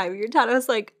next time you're done. I was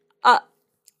like,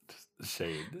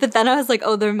 Shade. But then I was like,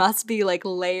 oh, there must be like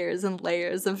layers and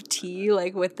layers of tea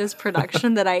like with this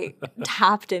production that I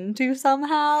tapped into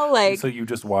somehow. Like, So you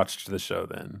just watched the show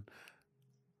then?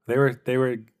 They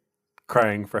were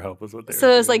crying for help is what they were so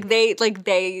it was doing. like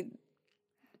they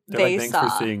They're like, thanks saw.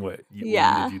 for seeing what we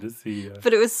Yeah. needed you to see.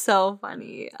 But it was so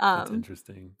funny. That's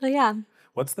interesting. But yeah.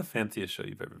 What's the fanciest show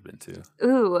you've ever been to?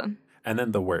 Ooh. And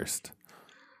then the worst.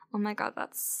 Oh my God,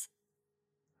 that's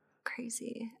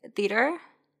crazy. Theater?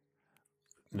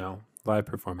 No. Live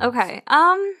performance. Okay.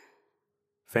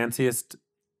 Fanciest,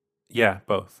 yeah,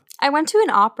 both. I went to an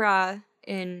opera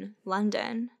in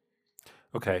London.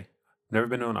 Okay. Never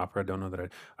been to an opera. I don't know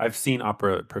that I've seen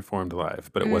opera performed live,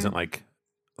 but it wasn't like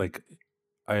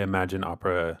I imagine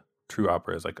true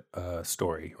opera is like a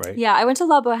story, right? Yeah, I went to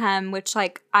La Boheme, which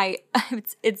like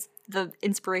it's the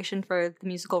inspiration for the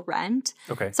musical Rent.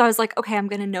 Okay. So I was like, okay, I'm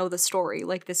gonna know the story.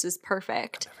 Like this is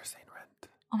perfect. Never seen Rent.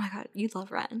 Oh my God, you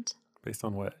love Rent. Based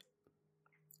on what?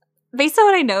 Based on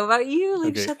what I know about you,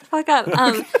 like Okay. shut the fuck up.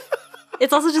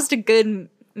 It's also just a good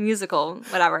musical,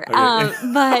 whatever. Okay.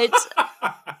 But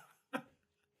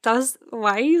that was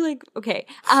why are you like okay.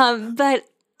 But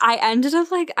I ended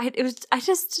up like I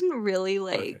just didn't really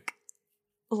like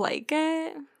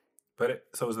it. But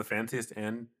so it was the fanciest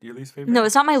and your least favorite? No,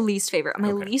 it's not my least favorite.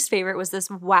 My Okay. least favorite was this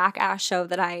whack ass show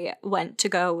that I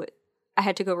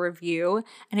had to go review,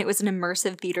 and it was an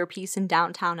immersive theater piece in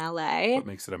downtown LA What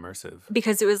makes it immersive?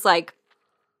 because it was like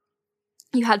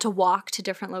you had to walk to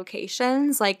different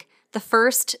locations. Like the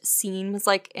first scene was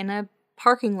like in a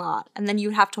parking lot, and then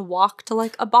you'd have to walk to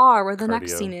like a bar where the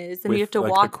next Cardio. scene is, and With you have to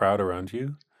like walk. the crowd around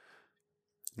you.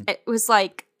 It was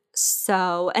like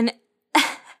so, and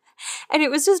and it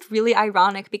was just really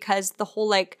ironic because the whole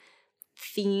like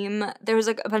theme, there was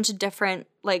like a bunch of different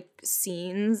like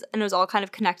scenes, and it was all kind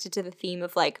of connected to the theme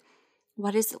of like,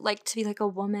 what is it like to be like a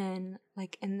woman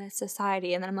like in this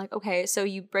society? And then I'm like, okay, so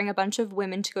you bring a bunch of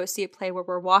women to go see a play where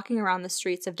we're walking around the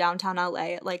streets of downtown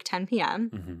LA at like 10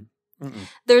 p.m.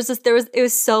 It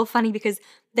was so funny because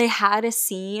they had a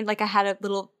scene, like I had a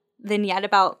little vignette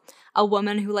about a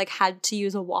woman who like had to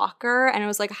use a walker, and it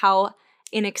was like how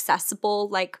inaccessible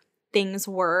like things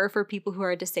were for people who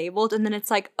are disabled. And then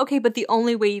it's like, okay, but the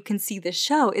only way you can see this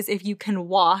show is if you can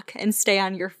walk and stay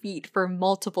on your feet for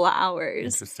multiple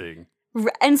hours. Interesting.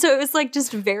 And so it was like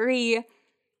just very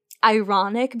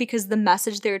ironic because the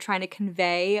message they were trying to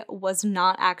convey was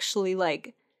not actually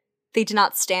like, they did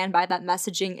not stand by that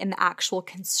messaging in the actual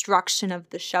construction of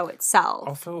the show itself.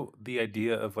 Also, the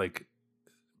idea of like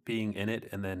being in it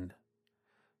and then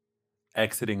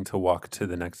exiting to walk to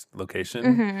the next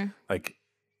location, like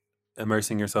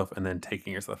immersing yourself and then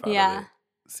taking yourself out of it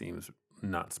seems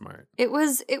not smart. It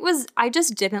was, I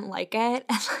just didn't like it.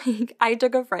 And like, I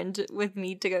took a friend with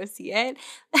me to go see it.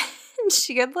 And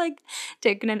she had like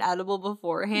taken an edible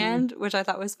beforehand, which I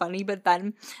thought was funny. But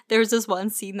then there was this one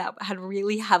scene that had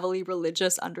really heavily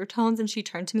religious undertones. And she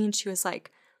turned to me and she was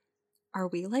like, are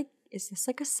we like, is this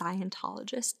like a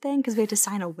Scientologist thing? Because we had to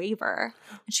sign a waiver.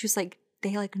 And she was like,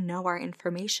 they like know our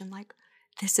information. Like,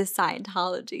 this is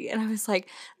Scientology. And I was like,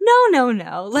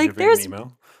 no. Like, there's,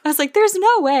 email? I was like, there's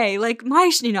no way. Like,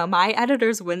 my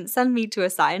editors wouldn't send me to a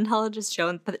Scientologist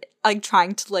show, but like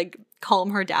trying to like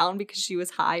calm her down because she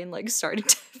was high and like starting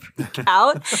to freak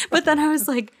out. But then I was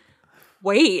like,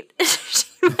 wait, she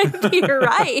might be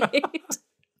right.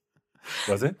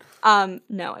 Was it?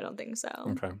 No, I don't think so.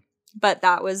 Okay. But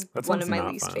that was one of my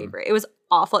least favorite. It was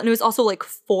awful. And it was also like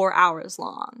 4 hours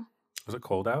long. Was it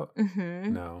cold out?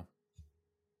 Mm-hmm. No.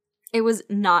 It was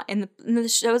not in the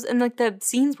shows, and like the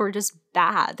scenes were just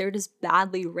bad. They were just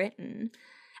badly written.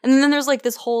 And then there's like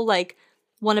this whole like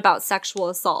one about sexual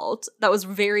assault that was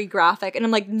very graphic, and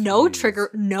I'm like, no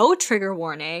trigger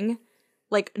warning,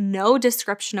 like no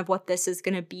description of what this is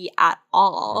gonna be at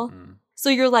all. Mm-hmm. So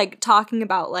you're like talking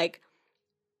about like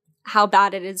how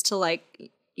bad it is to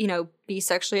like, you know, be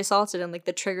sexually assaulted and like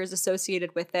the triggers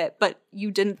associated with it, but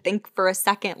you didn't think for a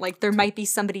second like there might be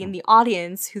somebody in the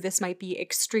audience who this might be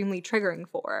extremely triggering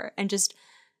for, and just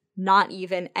not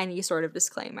even any sort of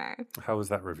disclaimer. How was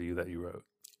that review that you wrote?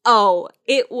 Oh,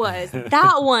 it was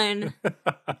that one.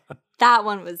 That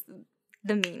one was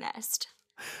the meanest.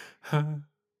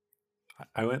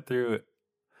 I went through,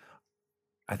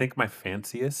 I think my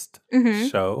fanciest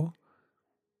show,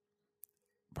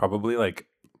 probably like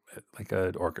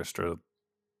an orchestra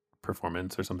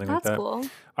performance or something like that. That's cool.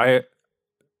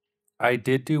 I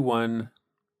did do one.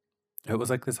 It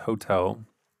was like this hotel,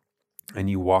 and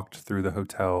you walked through the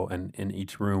hotel, and in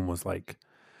each room was like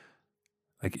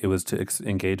it was to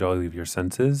engage all of your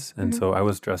senses. And so I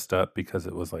was dressed up because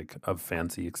it was like a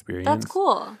fancy experience. That's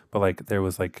cool. But like there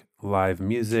was like live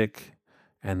music,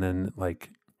 and then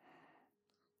like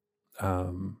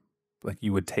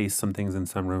you would taste some things in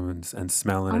some rooms and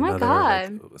smell in another.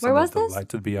 God. Like, where was the this?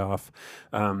 lights would be off.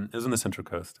 It was on the Central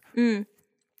Coast.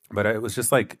 But it was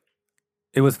just like,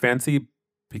 it was fancy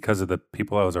because of the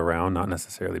people I was around, not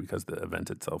necessarily because the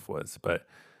event itself was. But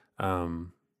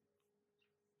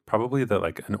probably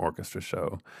like an orchestra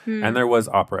show. And there was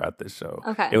opera at this show.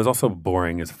 Okay. It was also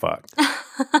boring as fuck.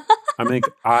 I mean,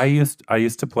 I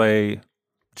used to play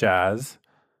jazz.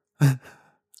 Do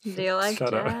you like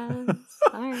Shut jazz? up.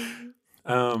 Sorry.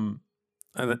 And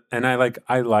I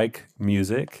like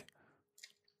music.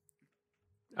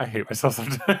 I hate myself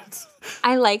sometimes.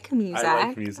 I like music. I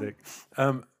like music.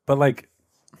 But like,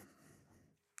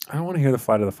 I don't want to hear the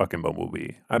flight of the fucking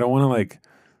bumblebee. I don't want to like.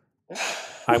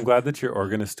 I'm glad that your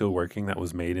organ is still working. That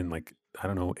was made in like, I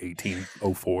don't know,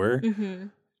 1804. But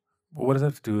what does that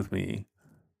have to do with me?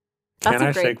 Can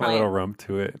I shake my little rump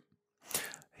to it?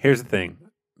 Here's the thing.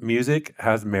 Music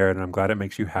has merit, and I'm glad it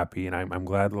makes you happy, and I'm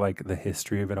glad like the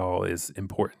history of it all is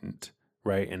important,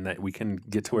 right? And that we can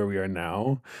get to where we are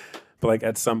now. But like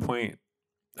at some point,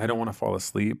 I don't want to fall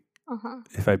asleep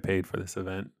if I paid for this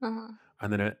event.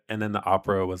 And then the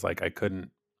opera was like I couldn't.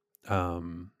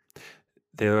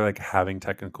 They were like having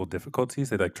technical difficulties.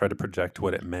 They like tried to project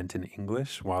what it meant in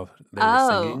English while they were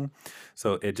singing,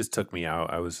 so it just took me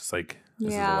out. I was just like,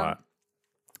 this is a lot.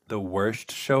 The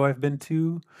worst show I've been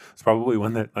to is probably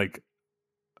one that like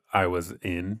I was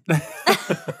in.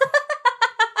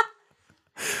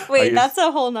 Wait, that's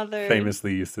a whole nother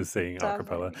famously used to sing topic.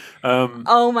 acapella.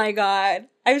 Oh my god.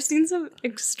 I've seen some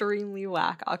extremely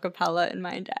whack acapella in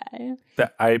my day.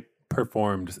 That I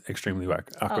performed extremely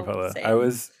whack acapella. same. I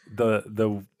was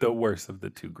the worst of the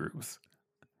two groups.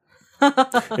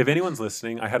 If anyone's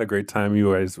listening, I had a great time.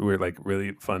 You guys were like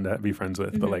really fun to be friends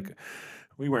with, but like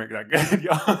we weren't that good,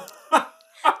 y'all.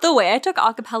 The way I took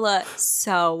acapella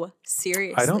so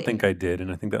seriously. I don't think I did,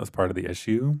 and I think that was part of the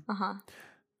issue. Uh-huh.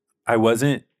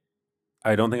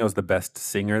 I don't think I was the best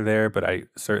singer there, but I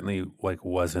certainly like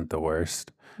wasn't the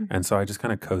worst. And so I just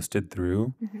kind of coasted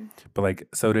through. But like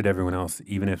so did everyone else,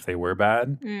 even if they were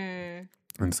bad.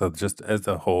 And so just as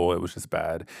a whole, it was just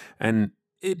bad. And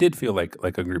it did feel like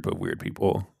a group of weird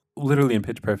people, literally in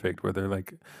Pitch Perfect, where they're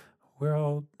like, we're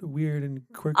all weird and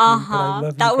quirky, but I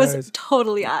love that you was guys.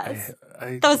 totally us.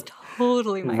 That was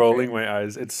totally my rolling group. my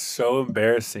eyes. It's so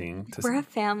embarrassing. We're a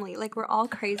family. Like, we're all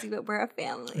crazy, but we're a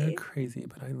family. You're crazy,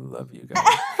 but I love you guys.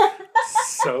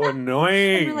 So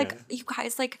annoying. And we're like, you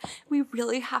guys, like, we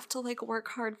really have to like work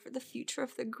hard for the future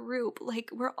of the group. Like,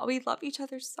 we love each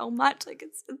other so much. Like,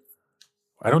 it's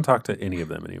I don't talk to any of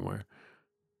them anymore.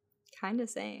 kind of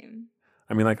same.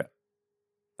 I mean, like,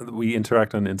 we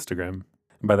interact on Instagram.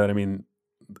 And by that, I mean,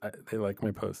 they like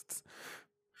my posts.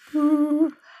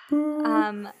 The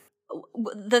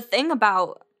thing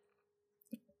about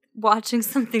watching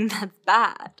something that's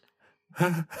bad,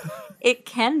 it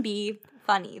can be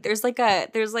funny. There's like a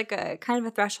kind of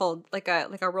a threshold, like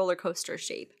a roller coaster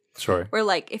shape. Sure. Where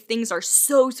like if things are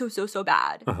so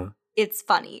bad, it's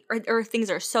funny, or if things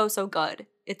are so good,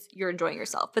 you're enjoying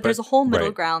yourself. But there's a whole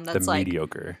middle ground that's like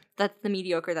mediocre. That's the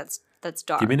mediocre. That's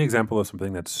dark. Give me an example of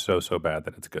something that's so bad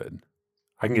that it's good.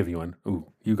 I can give you one.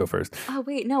 Ooh, you go first. Oh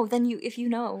wait, no. Then if you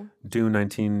know. Dune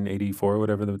 1984,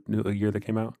 whatever the year that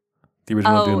came out, the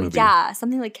original Dune movie. Oh yeah,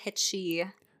 something like kitschy.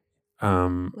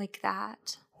 Like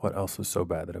that. What else was so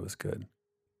bad that it was good?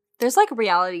 There's like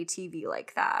reality TV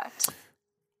like that.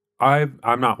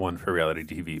 I'm not one for reality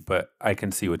TV, but I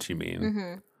can see what you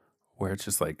mean. Where it's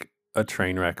just like a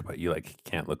train wreck, but you like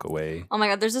can't look away. Oh my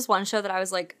god, there's this one show that I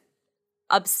was like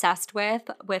obsessed with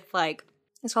like,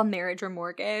 it's called Marriage or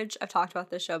Mortgage. I've talked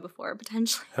about this show before,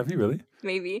 potentially. Have you really?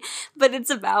 Maybe. But it's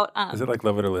about Is it like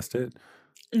Love It or List It?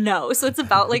 No. So it's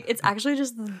about like, it's actually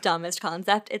just the dumbest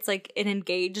concept. It's like an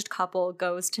engaged couple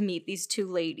goes to meet these two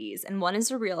ladies, and one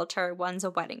is a realtor, one's a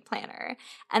wedding planner.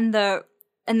 And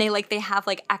they have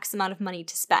like X amount of money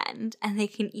to spend, and they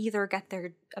can either get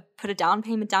put a down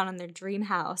payment down on their dream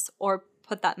house or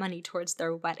put that money towards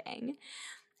their wedding.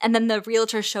 And then the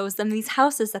realtor shows them these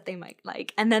houses that they might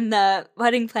like. And then the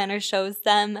wedding planner shows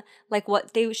them like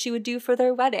what she would do for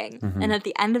their wedding. And at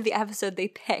the end of the episode, they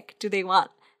pick, do they want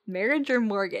marriage or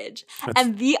mortgage?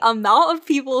 And the amount of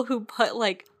people who put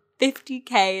like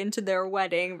 $50K into their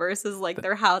wedding versus like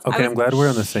their house. Okay, I'm glad we're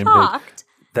on the same page.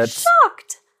 That's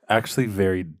shocked. Actually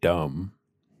very dumb.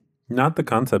 Not the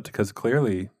concept, because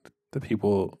clearly the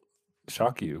people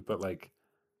shock you, but like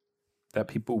that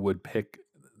people would pick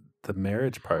the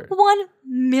marriage part.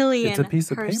 1,000,000%. It's a piece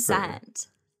of paper.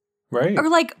 Right. Or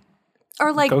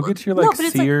like go get your like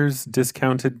Sears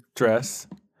discounted dress,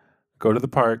 go to the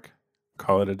park,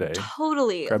 call it a day.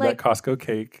 Totally. Grab that Costco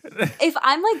cake. if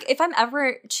I'm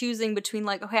ever choosing between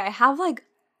like, okay, I have like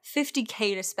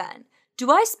 $50K to spend. Do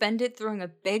I spend it throwing a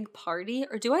big party,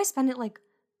 or do I spend it like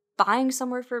buying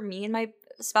somewhere for me and my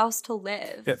spouse to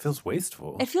live? Yeah, it feels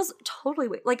wasteful. It feels totally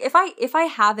like if I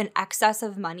have an excess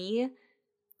of money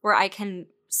where I can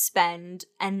spend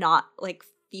and not like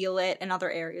feel it in other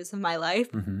areas of my life,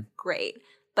 great.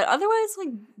 But otherwise, like,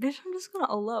 bitch, I'm just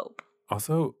gonna elope.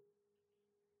 Also,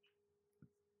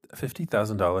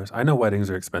 $50,000. I know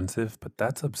weddings are expensive, but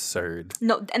that's absurd.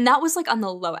 No, and that was like on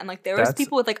the low end. Like there was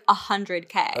people with like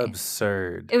 $100K.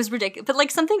 Absurd. It was ridiculous. But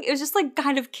like it was just like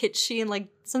kind of kitschy and like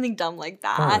something dumb like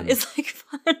that. Fun. It's like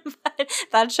fun, but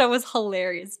that show was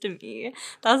hilarious to me.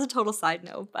 That was a total side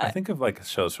note. But I think of like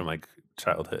shows from like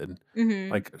childhood,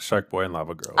 like Shark Boy and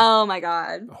Lava Girl. Oh my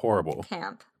god, horrible.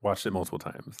 Camp. Watched it multiple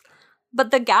times.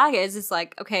 But the gag is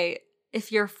like, okay, if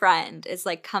your friend is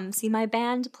like, come see my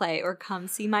band play, or come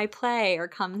see my play, or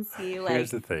come see like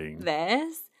Here's the thing.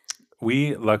 This.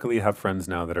 We luckily have friends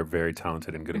now that are very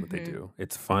talented and good at what they do.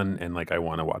 It's fun, and like I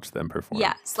want to watch them perform.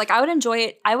 Yes, like I would enjoy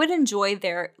it. I would enjoy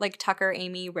their like Tucker,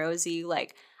 Amy, Rosie.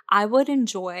 Like I would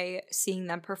enjoy seeing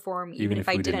them perform, even if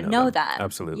I didn't know them.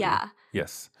 Absolutely. Yeah.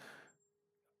 Yes.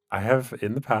 I have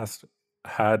in the past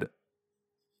had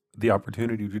the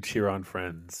opportunity to cheer on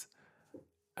friends,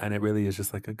 and it really is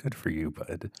just like a good for you,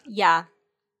 bud. Yeah.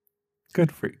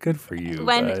 Good for you,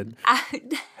 when bud.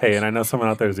 Hey, and I know someone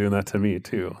out there is doing that to me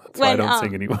too. That's why I when don't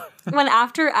sing anymore. when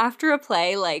after a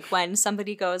play, like when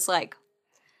somebody goes like,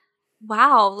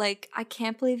 wow, like I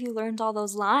can't believe you learned all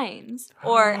those lines,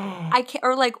 or I can't,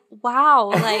 or like wow,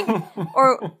 like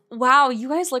or wow, you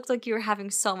guys looked like you were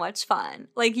having so much fun.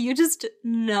 Like you just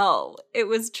know it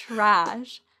was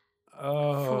trash.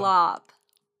 Flop.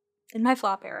 In my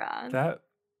flop era.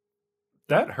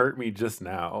 That hurt me just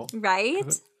now.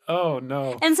 Right? Oh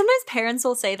no. And sometimes parents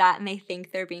will say that and they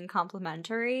think they're being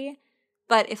complimentary.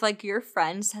 But if like your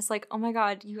friend says like, oh my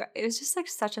God, it was just like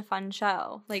such a fun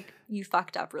show. Like you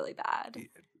fucked up really bad.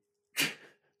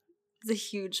 It's a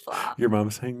huge flop. Your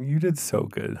mom's saying, you did so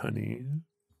good, honey.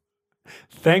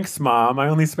 Thanks, Mom. I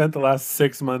only spent the last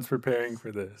 6 months preparing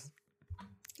for this.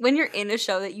 When you're in a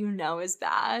show that you know is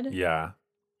bad. Yeah.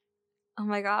 Oh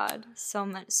my God. So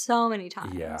many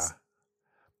times. Yeah.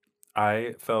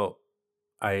 I felt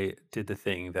I did the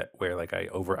thing where like I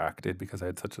overacted because I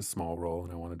had such a small role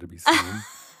and I wanted to be seen.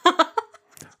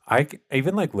 I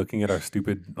even like looking at our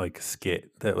stupid like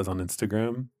skit that was on Instagram.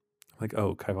 I'm like,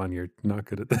 oh, Kaivan, you're not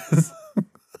good at this.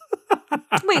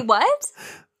 Wait, what?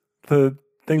 The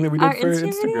thing that we did Our for Instagram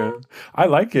Instagram. video? I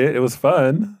like it. It was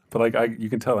fun, but like you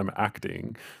can tell I'm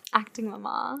acting. Acting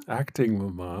mama. Acting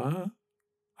mama.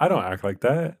 I don't act like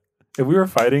that. If we were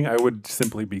fighting, I would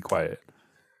simply be quiet.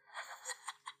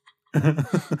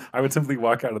 I would simply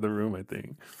walk out of the room, I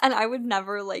think. And I would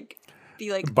never like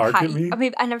be like bark Kai, at me. I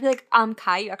mean, I never be like,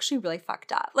 Kai, you actually really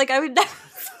fucked up. Like I would never.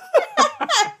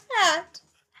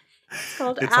 It's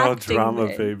called It's acting, all drama,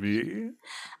 bitch. baby.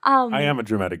 I am a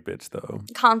dramatic bitch, though.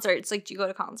 Concerts, like, do you go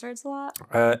to concerts a lot?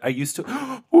 I used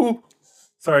to. Ooh,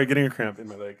 sorry, getting a cramp in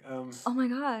my leg. Oh my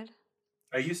God.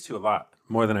 I used to a lot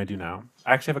more than I do now.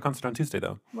 I actually have a concert on Tuesday,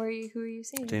 though. Who are you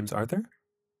seeing? James Arthur.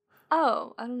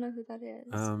 Oh, I don't know who that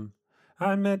is.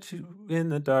 I met you in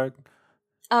the dark.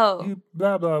 Oh. You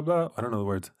blah, blah, blah. I don't know the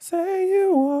words. Say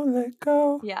you won't let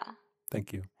go. Yeah.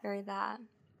 Thank you. Very that.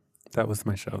 That was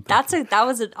my show. That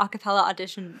was an a cappella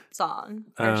audition song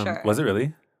for sure. Was it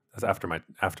really? That's after my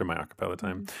a cappella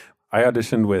time. Mm-hmm. I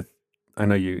auditioned with. I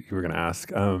know you were gonna ask.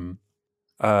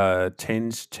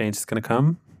 Change is gonna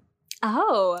come.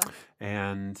 Oh.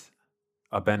 And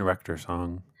a Ben Rector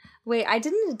song. Wait, I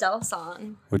did an Adele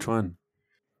song. Which one?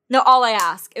 No, All I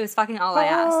Ask. It was fucking All I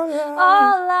Ask. All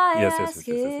I Ask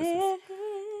yes.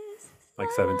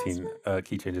 Like 17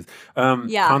 key changes.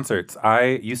 Yeah. Concerts.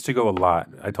 I used to go a lot.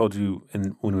 I told you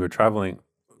when we were traveling.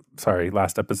 Sorry,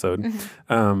 last episode.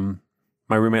 Mm-hmm.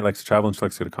 My roommate likes to travel and she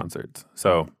likes to go to concerts.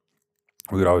 So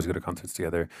we would always go to concerts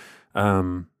together.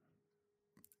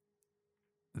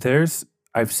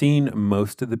 I've seen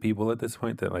most of the people at this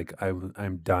point that like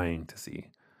I'm dying to see,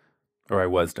 or I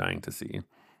was dying to see.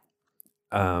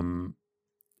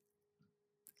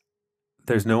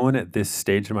 There's no one at this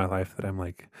stage in my life that I'm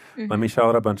like, let me shell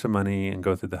out a bunch of money and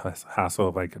go through the hassle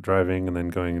of like driving and then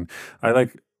going. I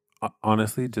like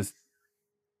honestly just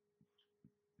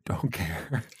don't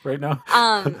care right now.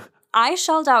 I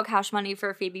shelled out cash money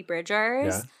for Phoebe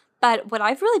Bridgers. Yeah. But what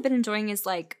I've really been enjoying is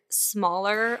like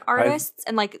smaller artists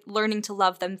and like learning to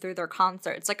love them through their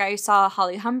concerts. Like I saw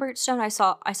Holly Humberstone, I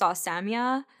saw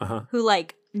Samia, who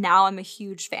like now I'm a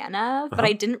huge fan of, but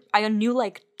I knew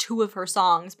like 2 of her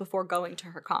songs before going to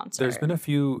her concert. There's been a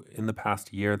few in the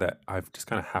past year that I've just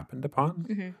kind of happened upon.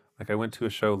 Mm-hmm. Like I went to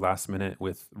a show last minute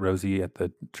with Rosie at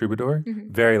the Troubadour,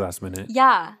 very last minute.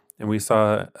 Yeah. And we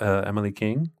saw Emily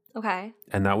King. Okay.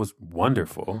 And that was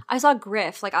wonderful. I saw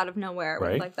Griff like out of nowhere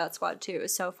with like that squad too. It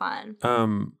was so fun.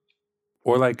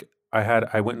 Or like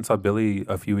I went and saw Billy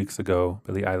a few weeks ago,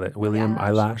 William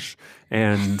Eyelash,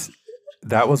 and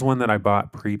that was one that I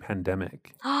bought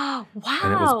pre-pandemic. Oh, wow.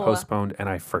 And it was postponed and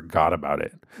I forgot about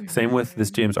it. Mm-hmm. Same with this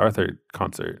James Arthur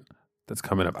concert that's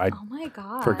coming up. Oh my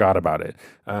God. Forgot about it.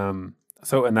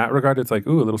 So in that regard, it's like,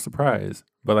 ooh, a little surprise.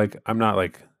 But like I'm not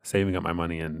like saving up my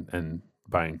money and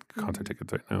buying concert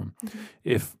tickets right now.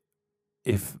 Mm-hmm.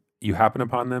 If you happen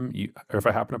upon them, or if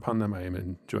I happen upon them, I am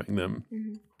enjoying them.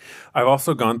 Mm-hmm. I've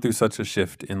also gone through such a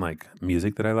shift in like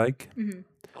music that I like. Mm-hmm.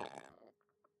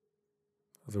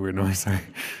 That was a weird noise. Sorry.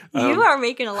 You are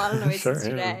making a lot of noises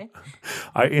today.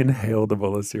 I inhaled a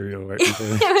bowl of cereal right before.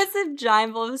 It was a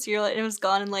giant bowl of cereal and it was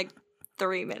gone in like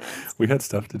 3 minutes. We had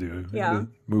stuff to do. Yeah.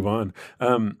 Move on.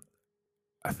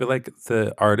 I feel like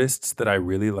the artists that I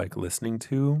really like listening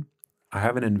to, I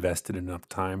haven't invested enough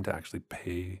time to actually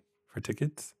pay for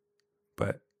tickets,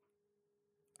 but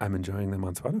I'm enjoying them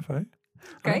on Spotify.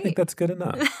 Great. I think that's good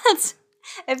enough.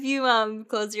 If you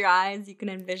close your eyes, you can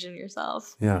envision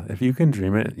yourself. Yeah, if you can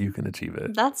dream it, you can achieve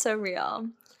it. That's so real.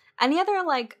 Any other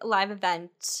like live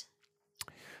event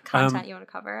content you want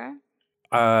to cover?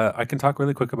 I can talk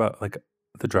really quick about like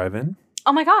the drive-in.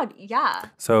 Oh my God, yeah.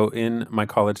 So in my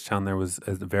college town, there was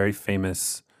a very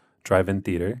famous drive-in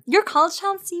theater. Your college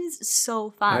town seems so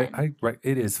fun. Right,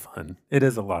 it is fun. It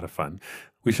is a lot of fun.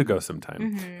 We should go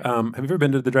sometime. Mhm. Have you ever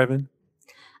been to the drive-in?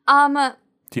 Um,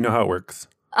 Do you know how it works?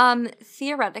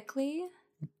 theoretically,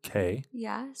 Okay.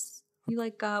 yes. You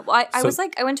like well, I So- was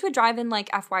like I went to a drive-in like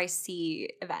FYC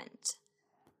event.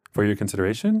 For your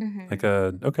consideration? Mhm. Like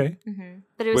okay.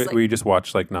 But it was like Where you just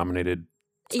watch like nominated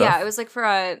stuff? yeah, it was like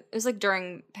it was like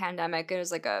during pandemic. It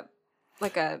was like a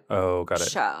Oh, got it.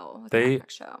 show. Like They- an epic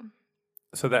show.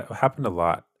 So that happened a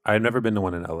lot. I've never been to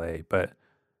one in LA, but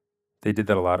they did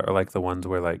that a lot. Or like the ones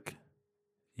where like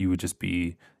you would just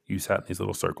be, you sat in these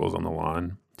little circles on the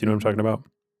lawn. Do you know what I'm talking about?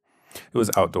 It was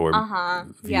outdoor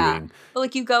viewing. Yeah. But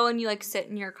like you go and you like sit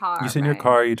in your car. You sit in your right?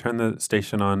 car, you turn the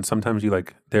station on. Sometimes you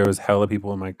like, there was hella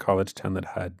people in my college town that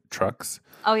had trucks.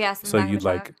 Oh yes. So you'd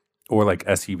like, or like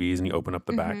SUVs and you open up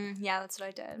the back. Yeah, that's what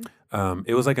I did.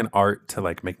 It was like an art to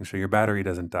like making sure your battery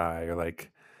doesn't die or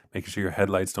like making sure your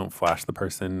headlights don't flash the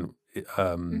person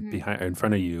behind or in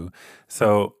front of you.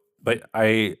 So, but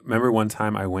I remember one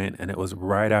time I went and it was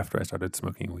right after I started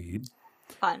smoking weed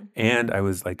Fun. and I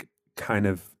was like kind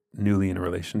of newly in a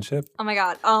relationship. Oh my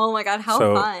god. Oh my god. How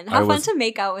So fun. I How fun was- to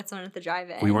make out with someone at the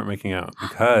drive-in. We weren't making out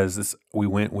because we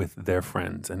went with their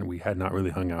friends and we had not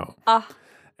really hung out. Oh,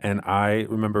 And I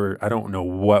remember, I don't know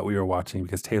what we were watching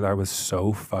because Taylor was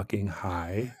so fucking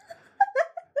high.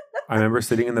 I remember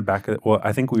sitting in the back of, well,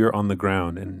 I think we were on the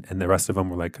ground and the rest of them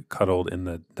were like cuddled in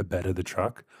the bed of the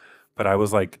truck. But I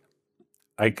was like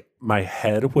my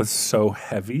head was so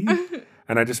heavy.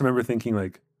 And I just remember thinking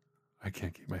like, I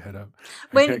can't keep my head up.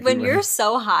 I can't keep when my you're head-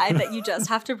 so high that you just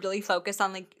have to really focus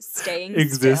on like staying still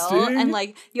Existing? and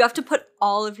like you have to put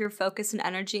all of your focus and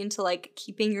energy into like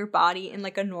keeping your body in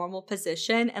like a normal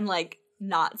position and like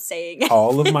not saying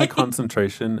all of my anything.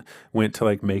 concentration went to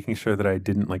like making sure that I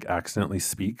didn't like accidentally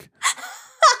speak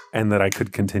and that I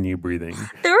could continue breathing.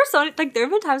 There were so like there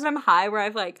have been times when I'm high where I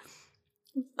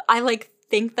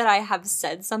think that I have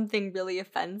said something really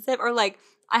offensive or like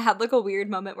I had like a weird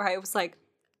moment where I was like,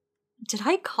 did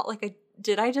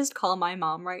I just call my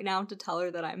mom right now to tell her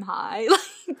that I'm high?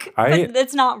 Like but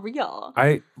it's not real.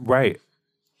 Right.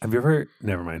 Have you ever,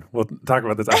 never mind. We'll talk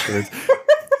about this afterwards.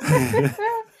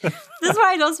 This is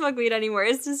why I don't smoke weed anymore.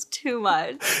 It's just too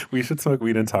much. We should smoke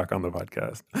weed and talk on the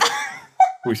podcast.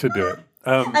 We should do it.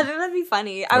 I think that'd be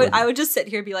funny. I would just sit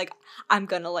here and be like, I'm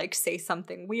gonna like say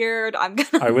something weird.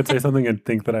 I would say something and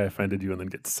think that I offended you and then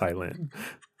get silent.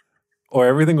 Or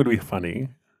everything would be funny.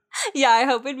 Yeah, I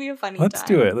hope it'd be a funny Let's time.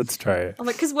 do it. Let's try it. I'm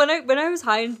like, because when I was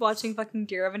high and watching fucking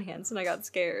Dear Evan Hansen, I got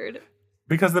scared.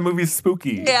 Because the movie's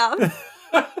spooky. Yeah.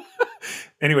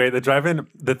 Anyway,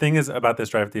 the thing is about this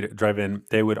drive-in,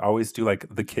 they would always do like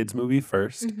the kids movie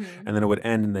 1st, and then it would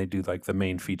end and they do like the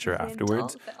main feature An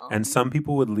afterwards. adult film. And some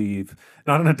people would leave,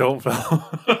 not an adult film.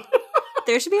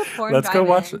 There should be a porn Let's go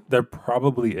watch. drive-in. There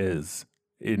probably is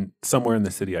in somewhere in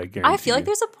the city. I guarantee. I feel like you.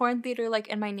 there's a porn theater like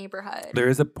in my neighborhood.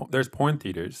 There's porn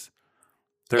theaters.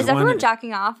 There's Is everyone one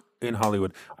jacking off? in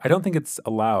Hollywood. I don't think it's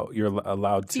allowed. You're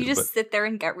allowed to. Do you just but sit there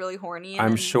and get really horny? And I'm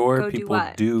then sure go people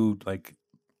what? do like,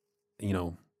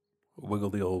 wiggle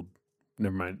the old.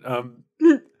 Never mind.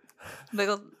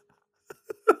 Wiggle.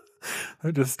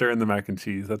 They're just stirring the mac and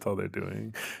cheese. That's all they're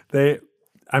doing.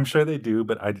 I'm sure they do,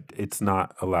 but it's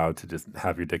not allowed to just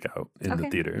have your dick out in the Okay.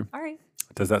 theater. All right.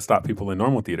 Does that stop people in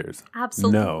normal theaters?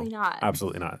 Absolutely not.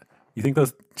 Absolutely not. You think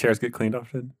those chairs get cleaned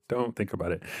often? Don't think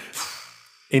about it.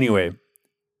 Anyway,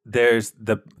 there's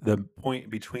the point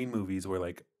between movies where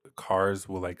like cars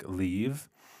will like leave,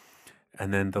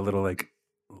 and then the little like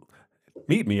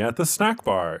meet me at the snack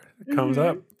bar comes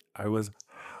up. I was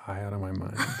high out of my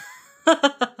mind.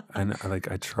 And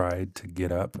I tried to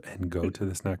get up and go to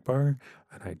the snack bar,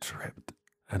 and I tripped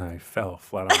and I fell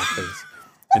flat on my face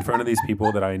in front of these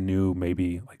people that I knew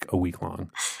maybe like a week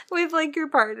long, With like your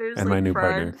partners and my new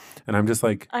partner. And I'm just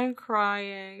like, I'm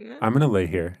crying. I'm gonna lay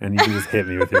here, and you can just hit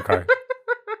me with your car.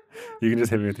 You can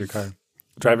just hit me with your car.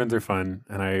 Drive-ins are fun,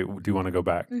 and I do want to go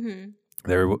back.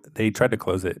 They tried to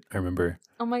close it. I remember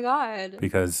Oh my god.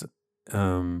 because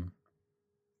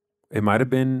it might have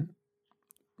been.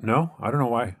 No, I don't know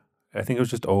why. I think it was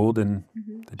just old, and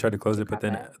they tried to close it. But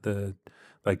then the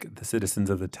citizens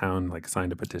of the town like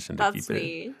signed a petition to That's keep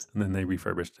sweet. it, and then they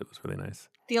refurbished it. It was really nice.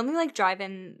 The only like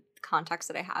drive-in context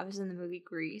that I have is in the movie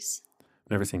Grease.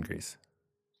 Never seen Grease.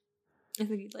 I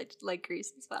think you'd like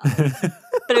Grease as well.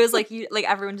 But it was like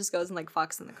everyone just goes and like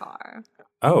fucks in the car.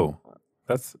 Oh,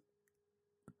 that's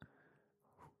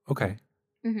okay.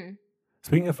 Mm-hmm.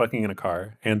 Speaking of fucking in a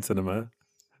car and cinema,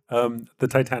 The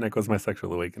Titanic was my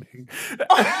sexual awakening.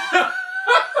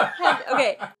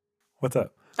 Okay, What's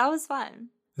up? that was fun.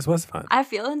 This was fun. I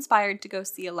feel inspired to go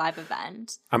see a live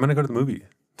event. I'm going to go to the movie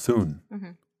soon.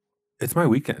 Mhm. It's my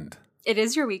weekend. It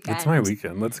is your weekend. It's my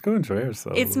weekend. Let's go enjoy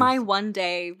ourselves. It's my 1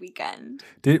 day weekend.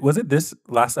 Was it this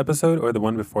last episode or the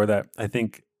one before that? I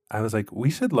think I was like,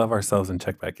 we should love ourselves and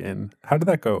check back in. How did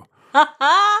that go?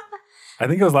 I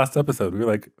think it was last episode. We were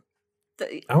like,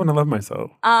 I want to love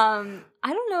myself. I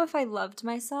don't know if I loved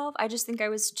myself. I just think I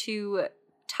was too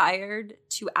tired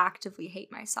to actively hate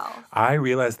myself. I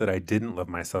realized that I didn't love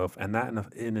myself, and that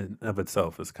in and of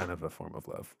itself is kind of a form of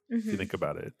love. If you think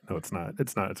about it. No, it's not.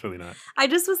 It's not. It's really not. I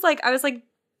was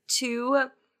too,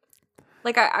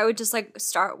 like, I would just like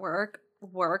start work,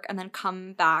 and then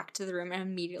come back to the room and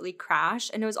immediately crash.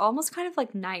 And it was almost kind of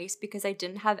like nice because I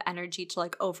didn't have energy to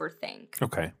like overthink.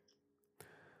 Okay.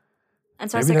 And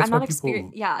so Maybe I was like, that's I'm why not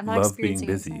people I'm not love being experiencing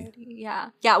busy. anxiety. Yeah.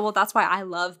 Yeah. Well, that's why I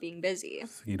love being busy.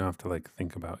 So you don't have to like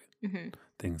think about hmm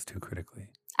things too critically.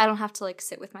 I don't have to like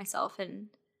sit with myself and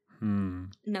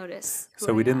notice.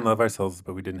 So we didn't love ourselves,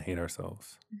 but we didn't hate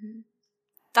ourselves.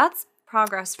 That's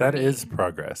progress for That me. is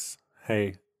progress.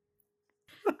 Hey.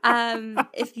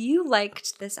 If you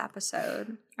liked this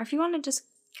episode, or if you want to just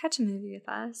catch a movie with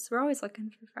us, we're always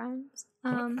looking for friends.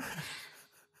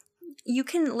 You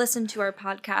can listen to our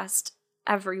podcast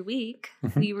every week.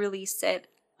 We release it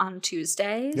on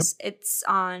Tuesdays. It's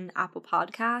on Apple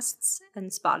Podcasts and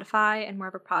Spotify and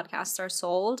wherever podcasts are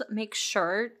sold. Make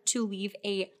sure to leave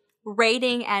a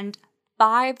rating and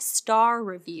 5-star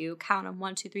review. Count them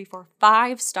 1, 2, 3, 4,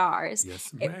 5 stars.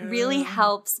 Yes, It really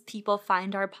helps people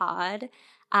find our pod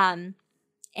and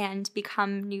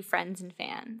become new friends and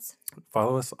fans.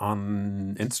 Follow us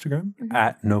on Instagram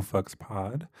at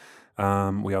NoFucksPod.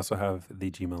 We also have the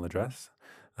Gmail address.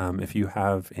 If you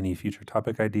have any future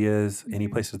topic ideas, any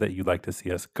places that you'd like to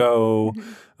see us go,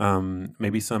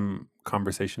 maybe some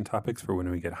conversation topics for when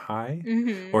we get high,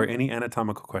 or any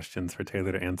anatomical questions for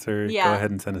Taylor to answer, go ahead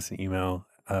and send us an email,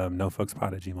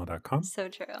 nofuckspod@gmail.com. So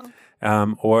true.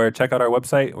 Or check out our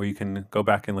website where you can go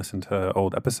back and listen to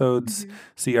old episodes,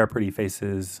 see our pretty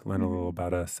faces, learn a little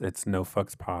about us. It's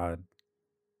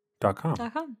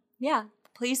nofuckspod.com. Yeah.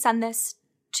 Please send this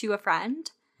to a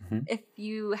friend. If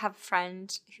you have a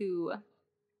friend who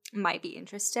might be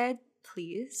interested,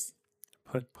 please.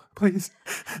 Please.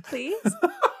 Please.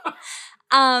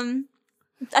 I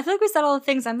feel like we said all the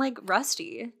things. I'm like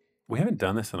rusty. We haven't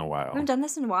done this in a while. I haven't done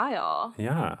this in a while.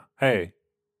 Yeah. Hey.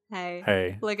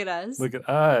 Hey. Look at us. Look at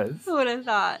us. Who would have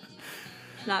thought?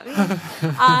 Not me.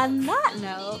 On that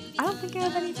note, I don't think I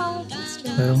have any follow-up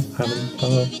questions. I don't have any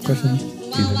follow-up questions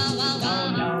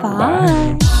either.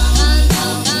 Bye.